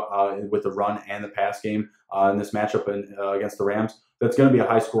things out with the run and the pass game in this matchup against the Rams. That's going to be a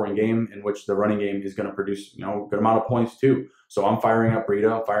high-scoring game in which the running game is going to produce a good amount of points too. So I'm firing up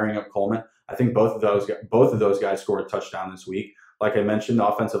Breida, I'm firing up Coleman. I think both of those guys scored a touchdown this week. Like I mentioned, the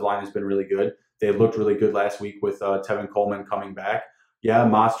offensive line has been really good. They looked really good last week with Tevin Coleman coming back. Yeah,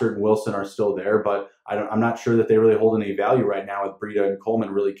 Mostert and Wilson are still there, but I'm not sure that they really hold any value right now with Breida and Coleman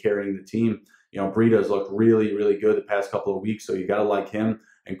really carrying the team. Breida's looked really, really good the past couple of weeks, so you got to like him.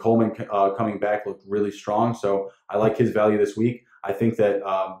 And Coleman coming back looked really strong, so I like his value this week. I think that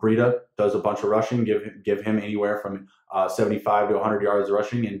Breida does a bunch of rushing, give him anywhere from 75 to 100 yards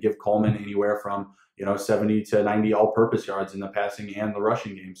rushing, and give Coleman anywhere from 70 to 90 all-purpose yards in the passing and the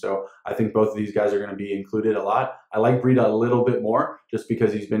rushing game. So I think both of these guys are going to be included a lot. I like Breida a little bit more just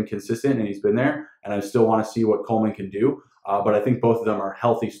because he's been consistent and he's been there, and I still want to see what Coleman can do. But I think both of them are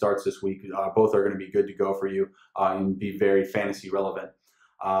healthy starts this week. Both are going to be good to go for you and be very fantasy relevant.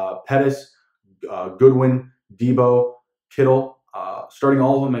 Pettis, Goodwin, Debo, Kittle, starting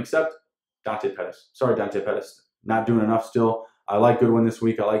all of them except Dante Pettis. Sorry, Dante Pettis, not doing enough still. I like Goodwin this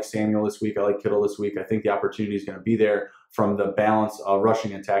week. I like Samuel this week. I like Kittle this week. I think the opportunity is going to be there from the balanced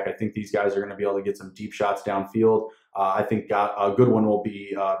rushing attack. I think these guys are going to be able to get some deep shots downfield. I think Goodwin will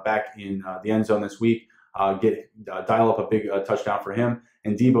be back in the end zone this week. Dial up a big touchdown for him.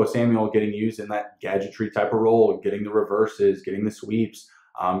 And Deebo Samuel getting used in that gadgetry type of role, getting the reverses, getting the sweeps,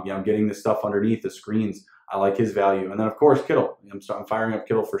 getting the stuff underneath the screens. I like his value. And then, of course, Kittle. I'm firing up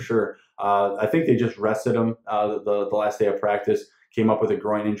Kittle for sure. I think they just rested him the last day of practice. Came up with a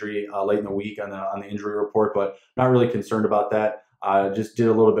groin injury late in the week on the injury report, but not really concerned about that. Just did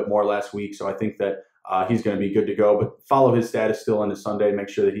a little bit more last week, so I think that he's going to be good to go. But follow his status still into Sunday. Make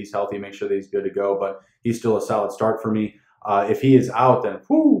sure that he's healthy. Make sure that he's good to go. But he's still a solid start for me. If he is out, then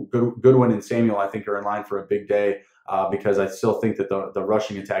Goodwin and Samuel, I think, are in line for a big day because I still think that the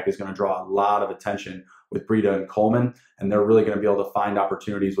rushing attack is going to draw a lot of attention with Breida and Coleman, and they're really going to be able to find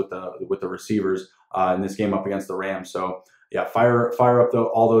opportunities with the receivers in this game up against the Rams. So yeah, fire up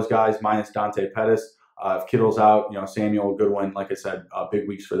all those guys minus Dante Pettis. If Kittle's out, Samuel, Goodwin, like I said, big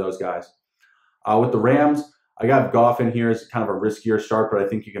weeks for those guys. With the Rams, I got Goff in here as kind of a riskier start, but I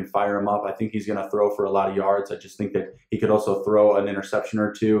think you can fire him up. I think he's going to throw for a lot of yards. I just think that he could also throw an interception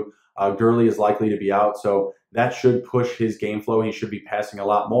or two. Gurley is likely to be out, so that should push his game flow. He should be passing a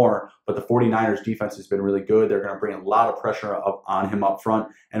lot more, but the 49ers defense has been really good. They're going to bring a lot of pressure up on him up front,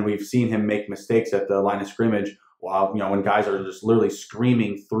 and we've seen him make mistakes at the line of scrimmage when guys are just literally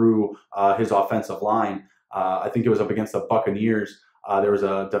screaming through his offensive line. I think it was up against the Buccaneers. There was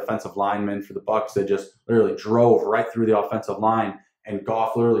a defensive lineman for the Bucs that just literally drove right through the offensive line, and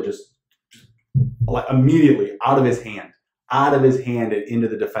Goff literally just like immediately out of his hand and into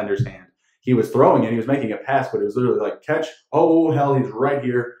the defender's hand. He was throwing it, he was making a pass, but it was literally like catch, oh hell, he's right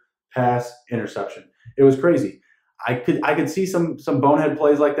here, pass, interception. It was crazy. I could see some bonehead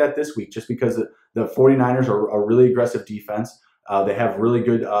plays like that this week just because the 49ers are a really aggressive defense. They have really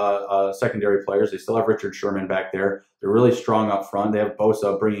good secondary players. They still have Richard Sherman back there. They're really strong up front. They have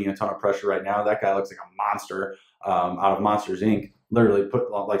Bosa bringing a ton of pressure right now. That guy looks like a monster out of Monsters, Inc. Literally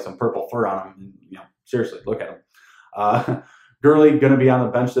put like some purple fur on him. And, seriously, look at him. Gurley going to be on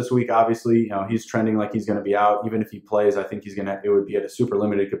the bench this week. Obviously, he's trending like he's going to be out. Even if he plays, I think it would be at a super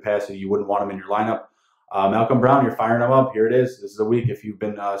limited capacity. You wouldn't want him in your lineup. Malcolm Brown, you're firing him up. Here it is. This is a week. If you've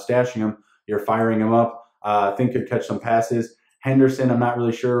been stashing him, you're firing him up. I think could catch some passes. Henderson, I'm not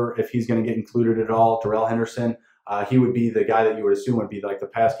really sure if he's going to get included at all. Darrell Henderson, he would be the guy that you would assume would be like the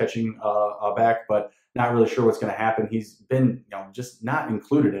pass catching back, but not really sure what's going to happen. He's been just not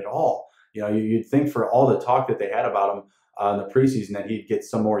included at all. You'd think for all the talk that they had about him in the preseason that he'd get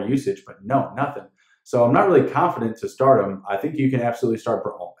some more usage, but no, nothing. So I'm not really confident to start him. I think you can absolutely start.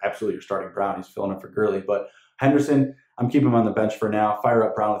 Absolutely, you're starting Brown. He's filling in for Gurley, but Henderson, I'm keeping him on the bench for now. Fire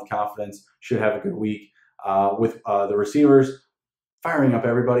up Brown with confidence. Should have a good week. With the receivers, firing up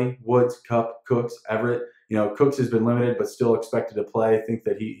everybody. Woods, Kupp, Cooks, Everett. Cooks has been limited, but still expected to play. I think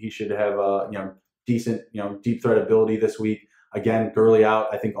that he should have decent deep threat ability this week. Again, Gurley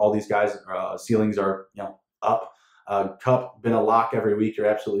out. I think all these guys ceilings are up. Kupp been a lock every week. You're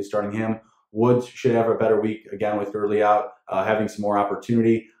absolutely starting him. Woods should have a better week again with Gurley out, having some more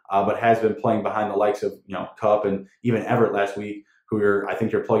opportunity, but has been playing behind the likes of Kupp and even Everett last week, who I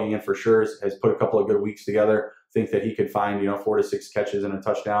think you're plugging in for sure. Has put a couple of good weeks together. Think that he could find 4 to 6 catches and a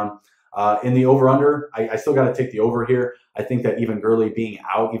touchdown. In the over/under, I still got to take the over here. I think that even Gurley being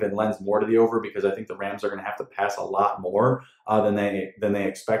out even lends more to the over because I think the Rams are going to have to pass a lot more than they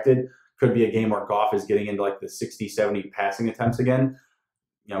expected. Could be a game where Goff is getting into like the 60, 70 passing attempts again.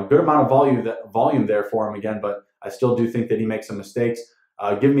 Good amount of volume there for him again, but I still do think that he makes some mistakes.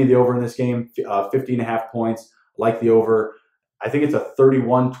 Give me the over in this game, 50.5 points. Like the over. I think it's a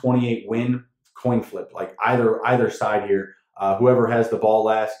 31-28 win. Coin flip, like either side here. Whoever has the ball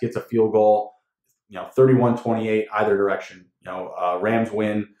last gets a field goal. 31-28 either direction. Rams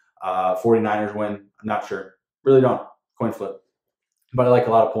win, 49ers win. I'm not sure. Really don't. Coin flip. But I like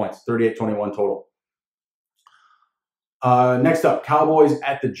a lot of points. 38-21 total. Next up, Cowboys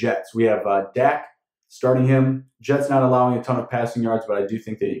at the Jets. We have Dak starting him. Jets not allowing a ton of passing yards, but I do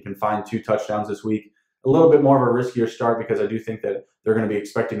think that you can find 2 touchdowns this week. A little bit more of a riskier start because I do think that they're going to be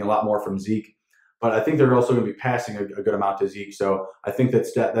expecting a lot more from Zeke. But I think they're also going to be passing a good amount to Zeke. So I think that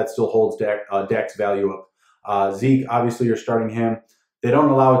still holds Dak's value up. Zeke, obviously, you're starting him. They don't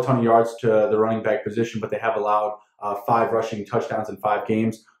allow a ton of yards to the running back position, but they have allowed 5 rushing touchdowns in 5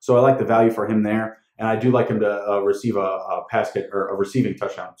 games. So I like the value for him there. And I do like him to receive a pass catch or a receiving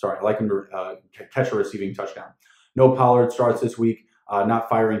touchdown. Sorry, I like him to catch a receiving touchdown. No Pollard starts this week. Not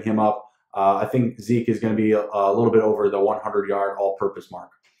firing him up. I think Zeke is going to be a little bit over the 100-yard all-purpose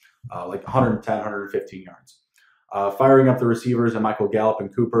mark, like 110, 115 yards. Firing up the receivers and Michael Gallup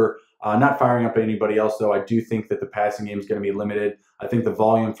and Cooper. Not firing up anybody else, though. I do think that the passing game is going to be limited. I think the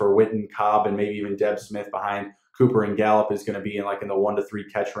volume for Witten, Cobb, and maybe even Deb Smith behind Cooper and Gallup is going to be in the 1 to 3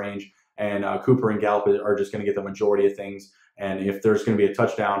 catch range. And Cooper and Gallup are just going to get the majority of things. And if there's going to be a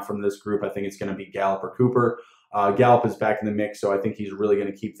touchdown from this group, I think it's going to be Gallup or Cooper. Gallup is back in the mix, so I think he's really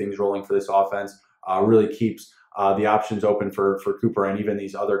going to keep things rolling for this offense. Really keeps the options open for Cooper and even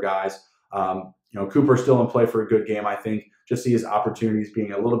these other guys. Cooper's still in play for a good game, I think. Just see his opportunities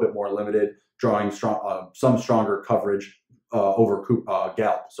being a little bit more limited, drawing some stronger coverage over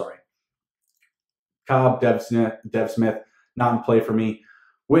Gallup. Sorry. Cobb, Deb Smith, not in play for me.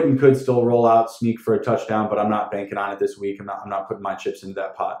 Witten could still roll out, sneak for a touchdown, but I'm not banking on it this week. I'm not putting my chips into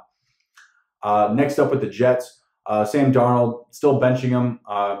that pot. Next up with the Jets, Sam Darnold, still benching him.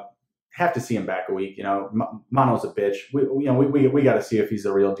 Have to see him back a week. Mono's a bitch. We got to see if he's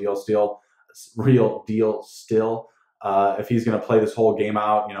the real deal still. If he's going to play this whole game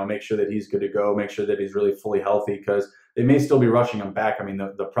out, make sure that he's good to go, make sure that he's really fully healthy, because they may still be rushing him back. I mean,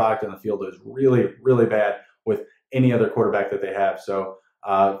 the product on the field is really, really bad with any other quarterback that they have. So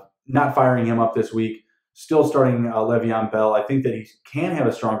not firing him up this week. Still starting Le'Veon Bell. I think that he can have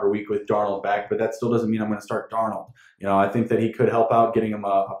a stronger week with Darnold back, but that still doesn't mean I'm going to start Darnold. I think that he could help out getting him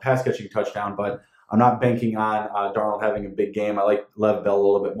a pass-catching touchdown, but I'm not banking on Darnold having a big game. I like Lev Bell a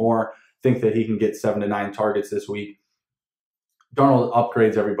little bit more. Think that he can get 7 to 9 targets this week. Darnold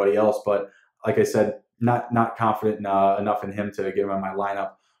upgrades everybody else, but like I said, not confident enough in him to get him in my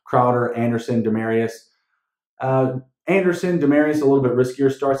lineup. Crowder, Anderson, Demarius. Anderson, Demarius, a little bit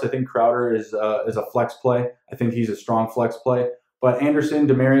riskier starts. I think Crowder is a flex play. I think he's a strong flex play. But Anderson,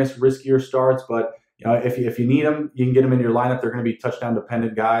 Demarius, riskier starts. But if you need them, you can get them in your lineup. They're going to be touchdown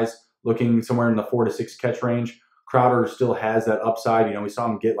dependent guys, looking somewhere in the 4 to 6 catch range. Crowder still has that upside. We saw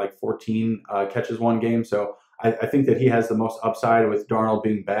him get 14 catches one game. So I think that he has the most upside with Darnold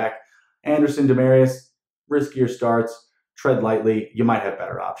being back. Anderson, Demarius, riskier starts. Tread lightly. You might have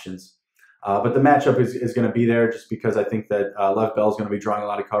better options. But the matchup is going to be there just because I think that Lev Bell is going to be drawing a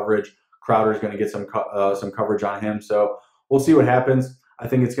lot of coverage. Crowder is going to get some coverage on him. So we'll see what happens. I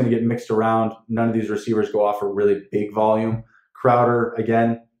think it's going to get mixed around. None of these receivers go off for really big volume. Crowder,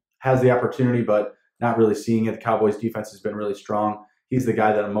 again, has the opportunity, but not really seeing it. The Cowboys' defense has been really strong. He's the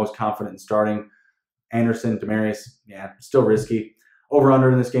guy that I'm most confident in starting. Anderson, Demarius, still risky.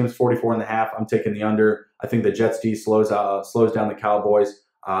 Over-under in this game is 44.5. I'm taking the under. I think the Jets' D slows down the Cowboys.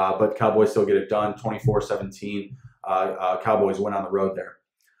 But Cowboys still get it done, 24-17. Cowboys win on the road there.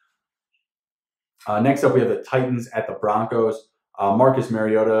 Next up, we have the Titans at the Broncos. Marcus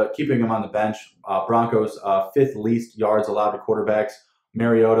Mariota, keeping him on the bench. Broncos, 5th least yards allowed to quarterbacks.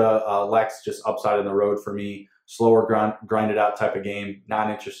 Mariota lacks just upside in the road for me. Slower, grinded out type of game. Not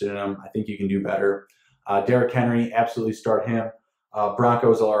interested in him. I think you can do better. Derrick Henry, absolutely start him.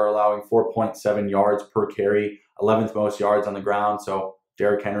 Broncos are allowing 4.7 yards per carry, 11th most yards on the ground. So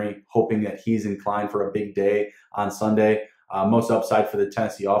Derrick Henry, hoping that he's inclined for a big day on Sunday. Most upside for the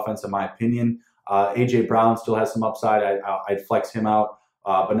Tennessee offense, in my opinion. A.J. Brown still has some upside. I'd flex him out,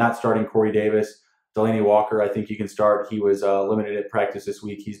 but not starting Corey Davis. Delaney Walker, I think you can start. He was limited at practice this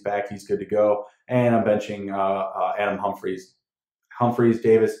week. He's back. He's good to go. And I'm benching Adam Humphries.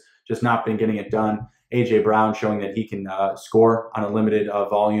 Davis, just not been getting it done. A.J. Brown showing that he can score on a limited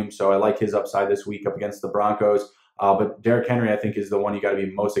volume, so I like his upside this week up against the Broncos. But Derrick Henry, I think, is the one you got to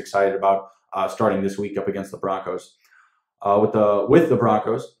be most excited about starting this week up against the Broncos. With the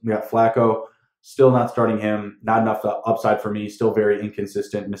Broncos, we got Flacco. Still not starting him. Not enough upside for me. Still very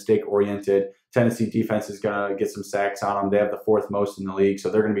inconsistent, mistake-oriented. Tennessee defense is going to get some sacks on them. They have the 4th most in the league, so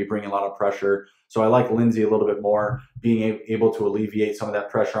they're going to be bringing a lot of pressure. So I like Lindsey a little bit more, being able to alleviate some of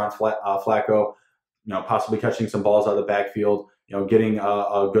that pressure on Flacco, possibly catching some balls out of the backfield, getting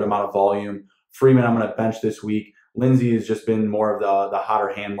a good amount of volume. Freeman, I'm going to bench this week. Lindsey has just been more of the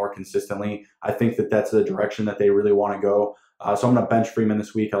hotter hand more consistently. I think that that's the direction that they really want to go. So I'm going to bench Freeman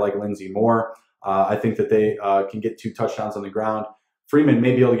this week. I like Lindsey more. I think that they can get 2 touchdowns on the ground. Freeman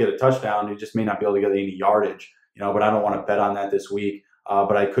may be able to get a touchdown. He just may not be able to get any yardage, but I don't want to bet on that this week.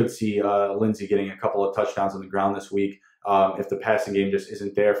 But I could see Lindsey getting a couple of touchdowns on the ground this week if the passing game just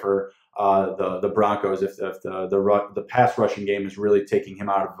isn't there for the Broncos. If the pass rushing game is really taking him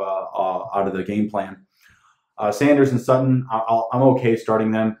out of the game plan. Sanders and Sutton, I'm okay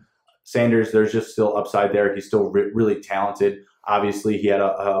starting them. Sanders, there's just still upside there. He's still really talented. Obviously, he had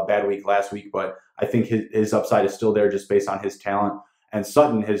a bad week last week, but I think his upside is still there just based on his talent. And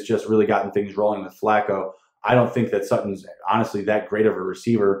Sutton has just really gotten things rolling with Flacco. I don't think that Sutton's honestly that great of a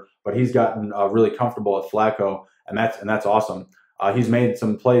receiver, but he's gotten really comfortable with Flacco, and that's awesome. He's made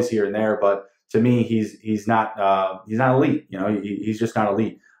some plays here and there, but to me, he's not elite. He's just not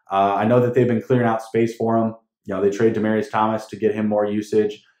elite. I know that they've been clearing out space for him. They trade Demaryius Thomas to get him more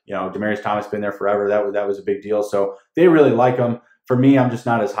usage. Demaryius Thomas been there forever. That was a big deal. So they really like him. For me, I'm just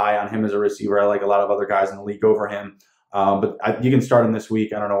not as high on him as a receiver. I like a lot of other guys in the league over him. But you can start him this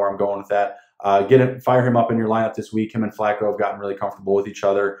week. I don't know where I'm going with that. Fire him up in your lineup this week. Him and Flacco have gotten really comfortable with each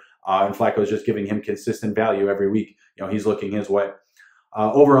other, and Flacco is just giving him consistent value every week. He's looking his way.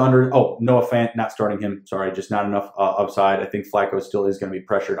 Over under. Oh, Noah Fant, not starting him. Sorry, just not enough upside. I think Flacco still is going to be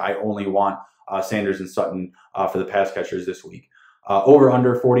pressured. I only want Sanders and Sutton for the pass catchers this week. Over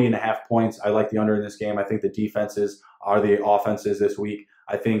under 40.5 points. I like the under in this game. I think the defenses are the offenses this week.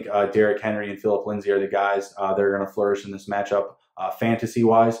 I think Derrick Henry and Phillip Lindsay are the guys that are going to flourish in this matchup fantasy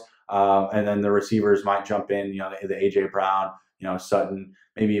wise. And then the receivers might jump in. The AJ Brown, Sutton,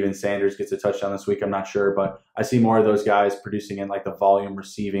 maybe even Sanders gets a touchdown this week. I'm not sure, but I see more of those guys producing in like the volume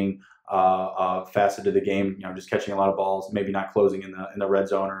receiving facet of the game. Just catching a lot of balls, maybe not closing in the red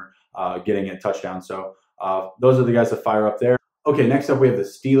zone or getting a touchdown. So those are the guys that fire up there. Okay, next up we have the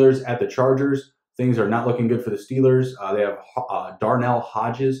Steelers at the Chargers. Things are not looking good for the Steelers. They have Darnell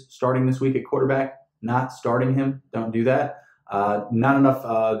Hodges starting this week at quarterback. Not starting him. Don't do that. Not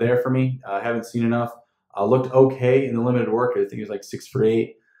enough there for me. I haven't seen enough. Looked okay in the limited work. I think he was like 6 for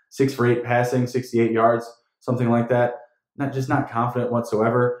 8 passing, 68 yards, something like that. Not confident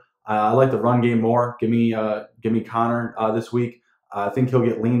whatsoever. I like the run game more. Give me Connor this week. I think he'll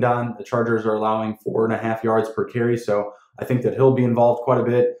get leaned on. The Chargers are allowing 4.5 yards per carry, so I think that he'll be involved quite a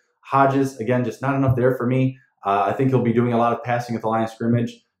bit. Hodges, again, just not enough there for me. I think he'll be doing a lot of passing at the line of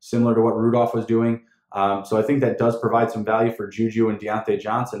scrimmage, similar to what Rudolph was doing. So I think that does provide some value for Juju and Deontay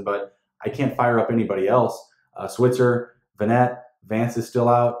Johnson, but I can't fire up anybody else. Switzer, Vanette, Vance is still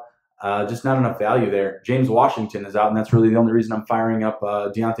out. Just not enough value there. James Washington is out, and that's really the only reason I'm firing up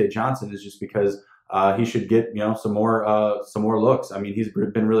Deontay Johnson is just because he should get some more looks. I mean, he's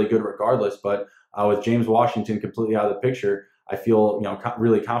been really good regardless, but with James Washington completely out of the picture, I feel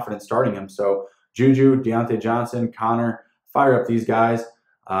really confident starting him. So Juju, Deontay Johnson, Connor, fire up these guys.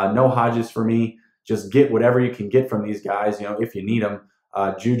 No Hodges for me. Just get whatever you can get from these guys, if you need them.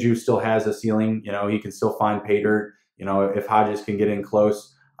 Juju still has a ceiling. He can still find pay dirt. If Hodges can get in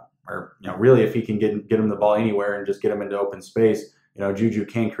close, or really if he can get him the ball anywhere and just get him into open space, Juju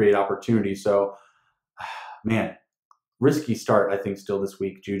can create opportunities. So, man, risky start I think still this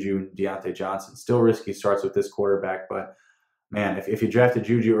week. Juju and Deontay Johnson still risky starts with this quarterback, but man, if you drafted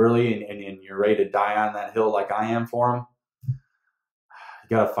Juju early and you're ready to die on that hill like I am for him, you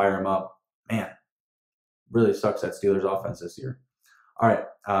gotta fire him up. Man, really sucks that Steelers offense this year. All right,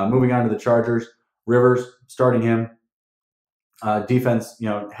 moving on to the Chargers. Rivers, starting him. Defense,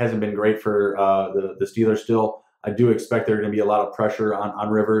 hasn't been great for the Steelers still. I do expect there are going to be a lot of pressure on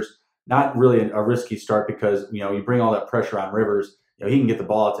Rivers. Not really a risky start because, you bring all that pressure on Rivers, he can get the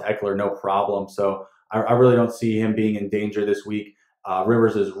ball out to Eckler, no problem. So I really don't see him being in danger this week.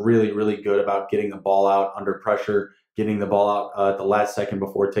 Rivers is really, really good about getting the ball out under pressure, getting the ball out at the last second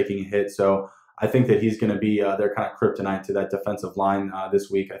before taking a hit. So I think that he's going to be their kind of kryptonite to that defensive line this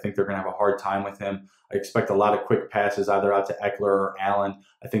week. I think they're going to have a hard time with him. I expect a lot of quick passes either out to Eckler or Allen.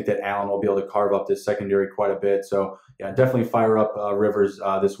 I think that Allen will be able to carve up this secondary quite a bit. So, yeah, definitely fire up Rivers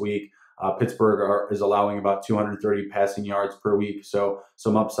this week. Pittsburgh is allowing about 230 passing yards per week, so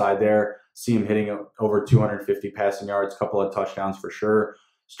some upside there. See him hitting over 250 passing yards, a couple of touchdowns for sure.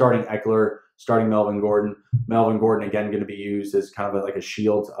 Starting Eckler, starting Melvin Gordon. Melvin Gordon, again, going to be used as kind of like a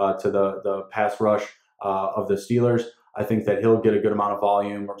shield to the pass rush of the Steelers. I think that he'll get a good amount of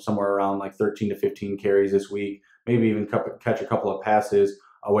volume, or somewhere around like 13 to 15 carries this week, maybe even catch a couple of passes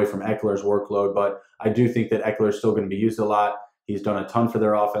away from Eckler's workload. But I do think that Eckler is still going to be used a lot. He's done a ton for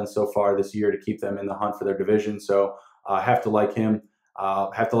their offense so far this year to keep them in the hunt for their division. So I have to like him.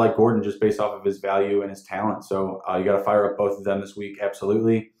 Have to like Gordon just based off of his value and his talent. So you got to fire up both of them this week,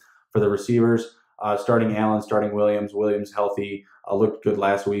 absolutely. For the receivers, starting Allen, starting Williams. Williams healthy, looked good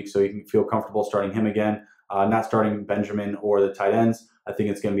last week, so you can feel comfortable starting him again. Not starting Benjamin or the tight ends. I think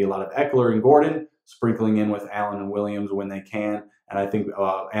it's going to be a lot of Eckler and Gordon, sprinkling in with Allen and Williams when they can. And I think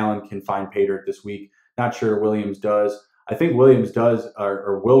Allen can find pay dirt this week. Not sure Williams does. I think Williams does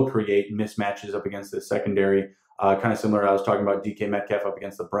or will create mismatches up against the secondary, kind of similar. I was talking about DK Metcalf up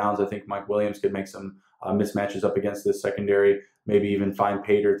against the Browns. I think Mike Williams could make some mismatches up against this secondary, maybe even find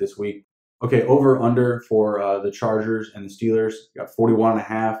pay dirt this week. Okay, over under for the Chargers and the Steelers. Got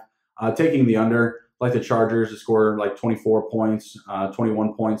 41.5. Taking the under, like the Chargers to score like 24 points,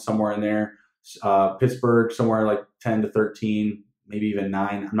 21 points, somewhere in there. Pittsburgh, somewhere like 10 to 13, maybe even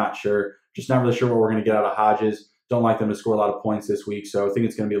 9. I'm not sure. Just not really sure what we're going to get out of Hodges. Don't like them to score a lot of points this week, so I think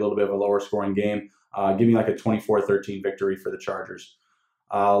it's going to be a little bit of a lower scoring game. Give me like a 24-13 victory for the Chargers.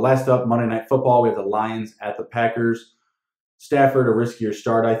 Last up, Monday Night Football, we have the Lions at the Packers. Stafford, a riskier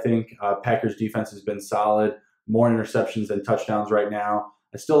start, I think. Packers defense has been solid. More interceptions than touchdowns right now.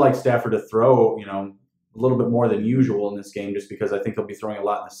 I still like Stafford to throw, a little bit more than usual in this game just because I think he'll be throwing a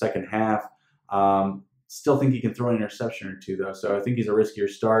lot in the second half. Still think he can throw an interception or two, though, so I think he's a riskier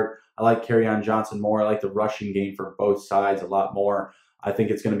start. I like Kerryon Johnson more. I like the rushing game for both sides a lot more. I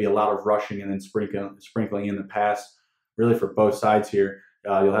think it's going to be a lot of rushing and then sprinkling in the pass, really for both sides here.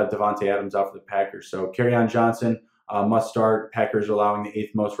 You'll have Davante Adams out for the Packers. So Kerryon Johnson, must start. Packers are allowing the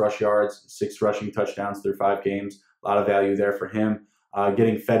 8th most rush yards, 6 rushing touchdowns through 5 games. A lot of value there for him.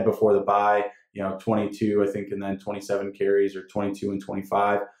 Getting fed before the bye, 22, I think, and then 27 carries, or 22 and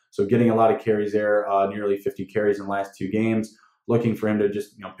 25. So getting a lot of carries there, nearly 50 carries in the last 2 games. Looking for him to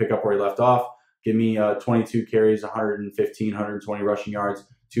just pick up where he left off. Give me 22 carries, 115, 120 rushing yards,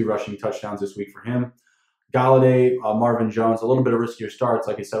 2 rushing touchdowns this week for him. Galladay, Marvin Jones, a little bit of riskier starts,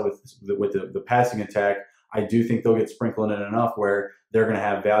 like I said, with the passing attack. I do think they'll get sprinkled in enough where they're going to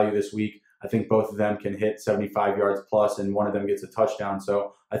have value this week. I think both of them can hit 75 yards plus, and one of them gets a touchdown.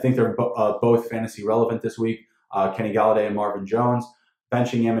 So I think they're both fantasy relevant this week. Kenny Galladay and Marvin Jones.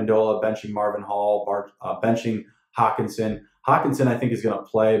 Benching Amendola, benching Marvin Hall, benching Hawkinson. Hawkinson, I think, is going to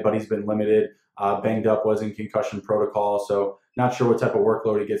play, but he's been limited, banged up, was in concussion protocol. So not sure what type of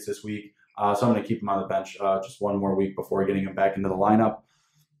workload he gets this week. So I'm going to keep him on the bench just one more week before getting him back into the lineup.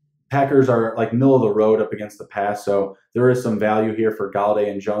 Packers are like middle of the road up against the pass, so there is some value here for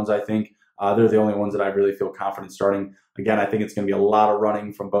Galladay and Jones, I think. They're the only ones that I really feel confident starting. Again, I think it's going to be a lot of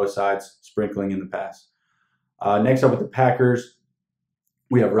running from both sides, sprinkling in the pass. Next up with the Packers,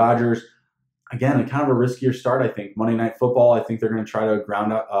 we have Rodgers. Again, a kind of a riskier start, I think. Monday Night Football, I think they're going to try to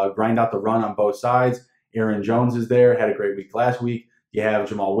grind out the run on both sides. Aaron Jones is there, had a great week last week. You have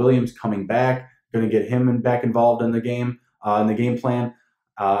Jamal Williams coming back, going to get him back involved in the game plan.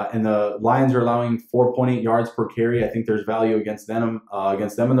 And the Lions are allowing 4.8 yards per carry. I think there's value against them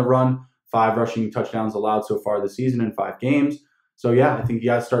in the run. 5 rushing touchdowns allowed so far this season in 5 games. So yeah, I think you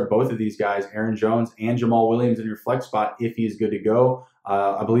got to start both of these guys, Aaron Jones and Jamal Williams, in your flex spot if he's good to go.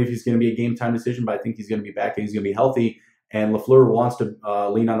 I believe he's going to be a game time decision, but I think he's going to be back and he's going to be healthy. And LaFleur wants to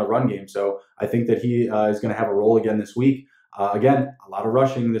lean on the run game, so I think that he is going to have a role again this week. Again, a lot of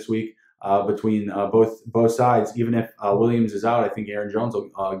rushing this week between both sides. Even if Williams is out, I think Aaron Jones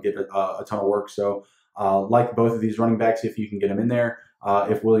will get a ton of work. So like both of these running backs, if you can get them in there,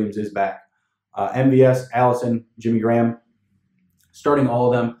 if Williams is back. MVS, Allison, Jimmy Graham, starting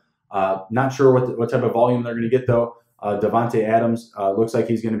all of them. Not sure what type of volume they're going to get, though. Davante Adams looks like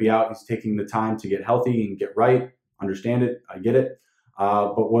he's going to be out. He's taking the time to get healthy and get right. Understand it. I get it.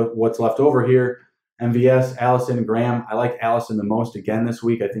 But what's left over here, MVS, Allison, Graham. I like Allison the most again this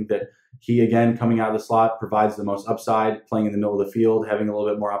week. I think that he, again, coming out of the slot, provides the most upside, playing in the middle of the field, having a little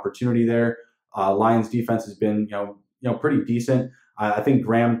bit more opportunity there. Lions defense has been, pretty decent. I think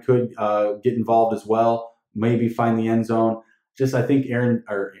Graham could get involved as well, maybe find the end zone. Just I think Aaron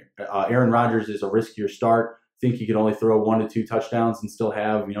Rodgers is a riskier start. I think he could only throw 1 to 2 touchdowns and still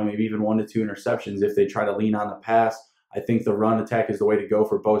have, maybe even 1 to 2 interceptions if they try to lean on the pass. I think the run attack is the way to go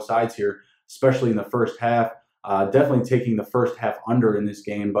for both sides here, especially in the first half. Definitely taking the first half under in this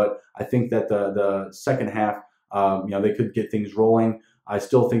game, but I think that the second half, they could get things rolling. I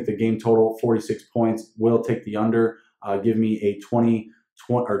still think the game total, 46 points, will take the under. Give me a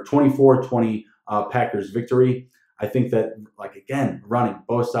 24-20 Packers victory. I think that, again, running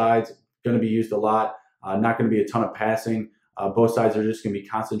both sides, going to be used a lot. Not going to be a ton of passing. Both sides are just going to be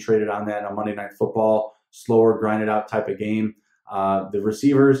concentrated on that on Monday Night Football. Slower, grinded out type of game. The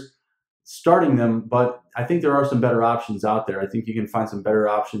receivers, starting them, but I think there are some better options out there. I think you can find some better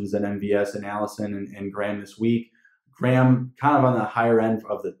options than MVS and Allison and Graham this week. Graham kind of on the higher end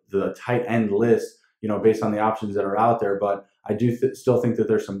of the tight end list, based on the options that are out there, but I do still think that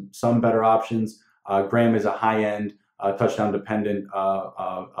there's some better options. Graham is a high-end, touchdown-dependent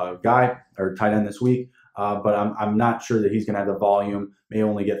guy or tight end this week, but I'm not sure that he's going to have the volume. May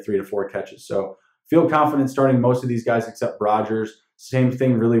only get 3 to 4 catches. So feel confident starting most of these guys except Rodgers. Same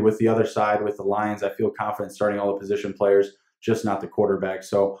thing really with the other side with the Lions. I feel confident starting all the position players, just not the quarterback.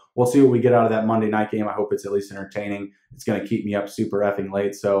 So we'll see what we get out of that Monday night game. I hope it's at least entertaining. It's going to keep me up super effing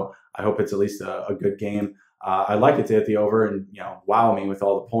late, so I hope it's at least a good game. I'd like it to hit the over and wow me with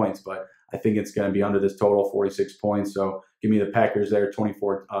all the points, but I think it's going to be under this total, 46 points. So give me the Packers there,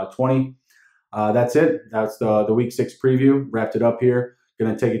 24-20. That's it. That's the Week 6 preview. Wrapped it up here.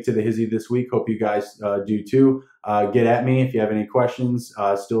 Going to take it to the hizzy this week. Hope you guys do too. Get at me if you have any questions.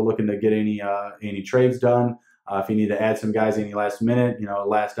 Still looking to get any trades done. If you need to add some guys any last minute,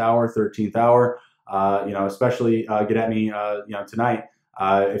 last hour, 13th hour, especially get at me, tonight.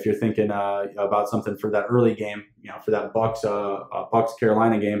 If you're thinking about something for that early game, for that Bucks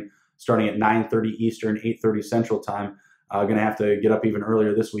Carolina game starting at 9:30 Eastern, 8:30 Central time. Going to have to get up even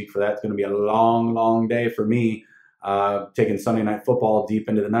earlier this week for that. It's going to be a long, long day for me, taking Sunday Night Football deep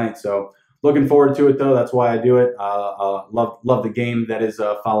into the night. So looking forward to it, though. That's why I do it. Love the game that is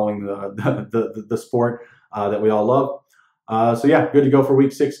following the sport that we all love. So yeah, good to go for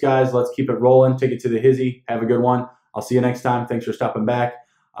week 6, guys. Let's keep it rolling. Take it to the hizzy. Have a good one. I'll see you next time. Thanks for stopping back.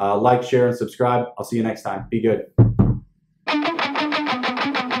 Like, share, and subscribe. I'll see you next time. Be good.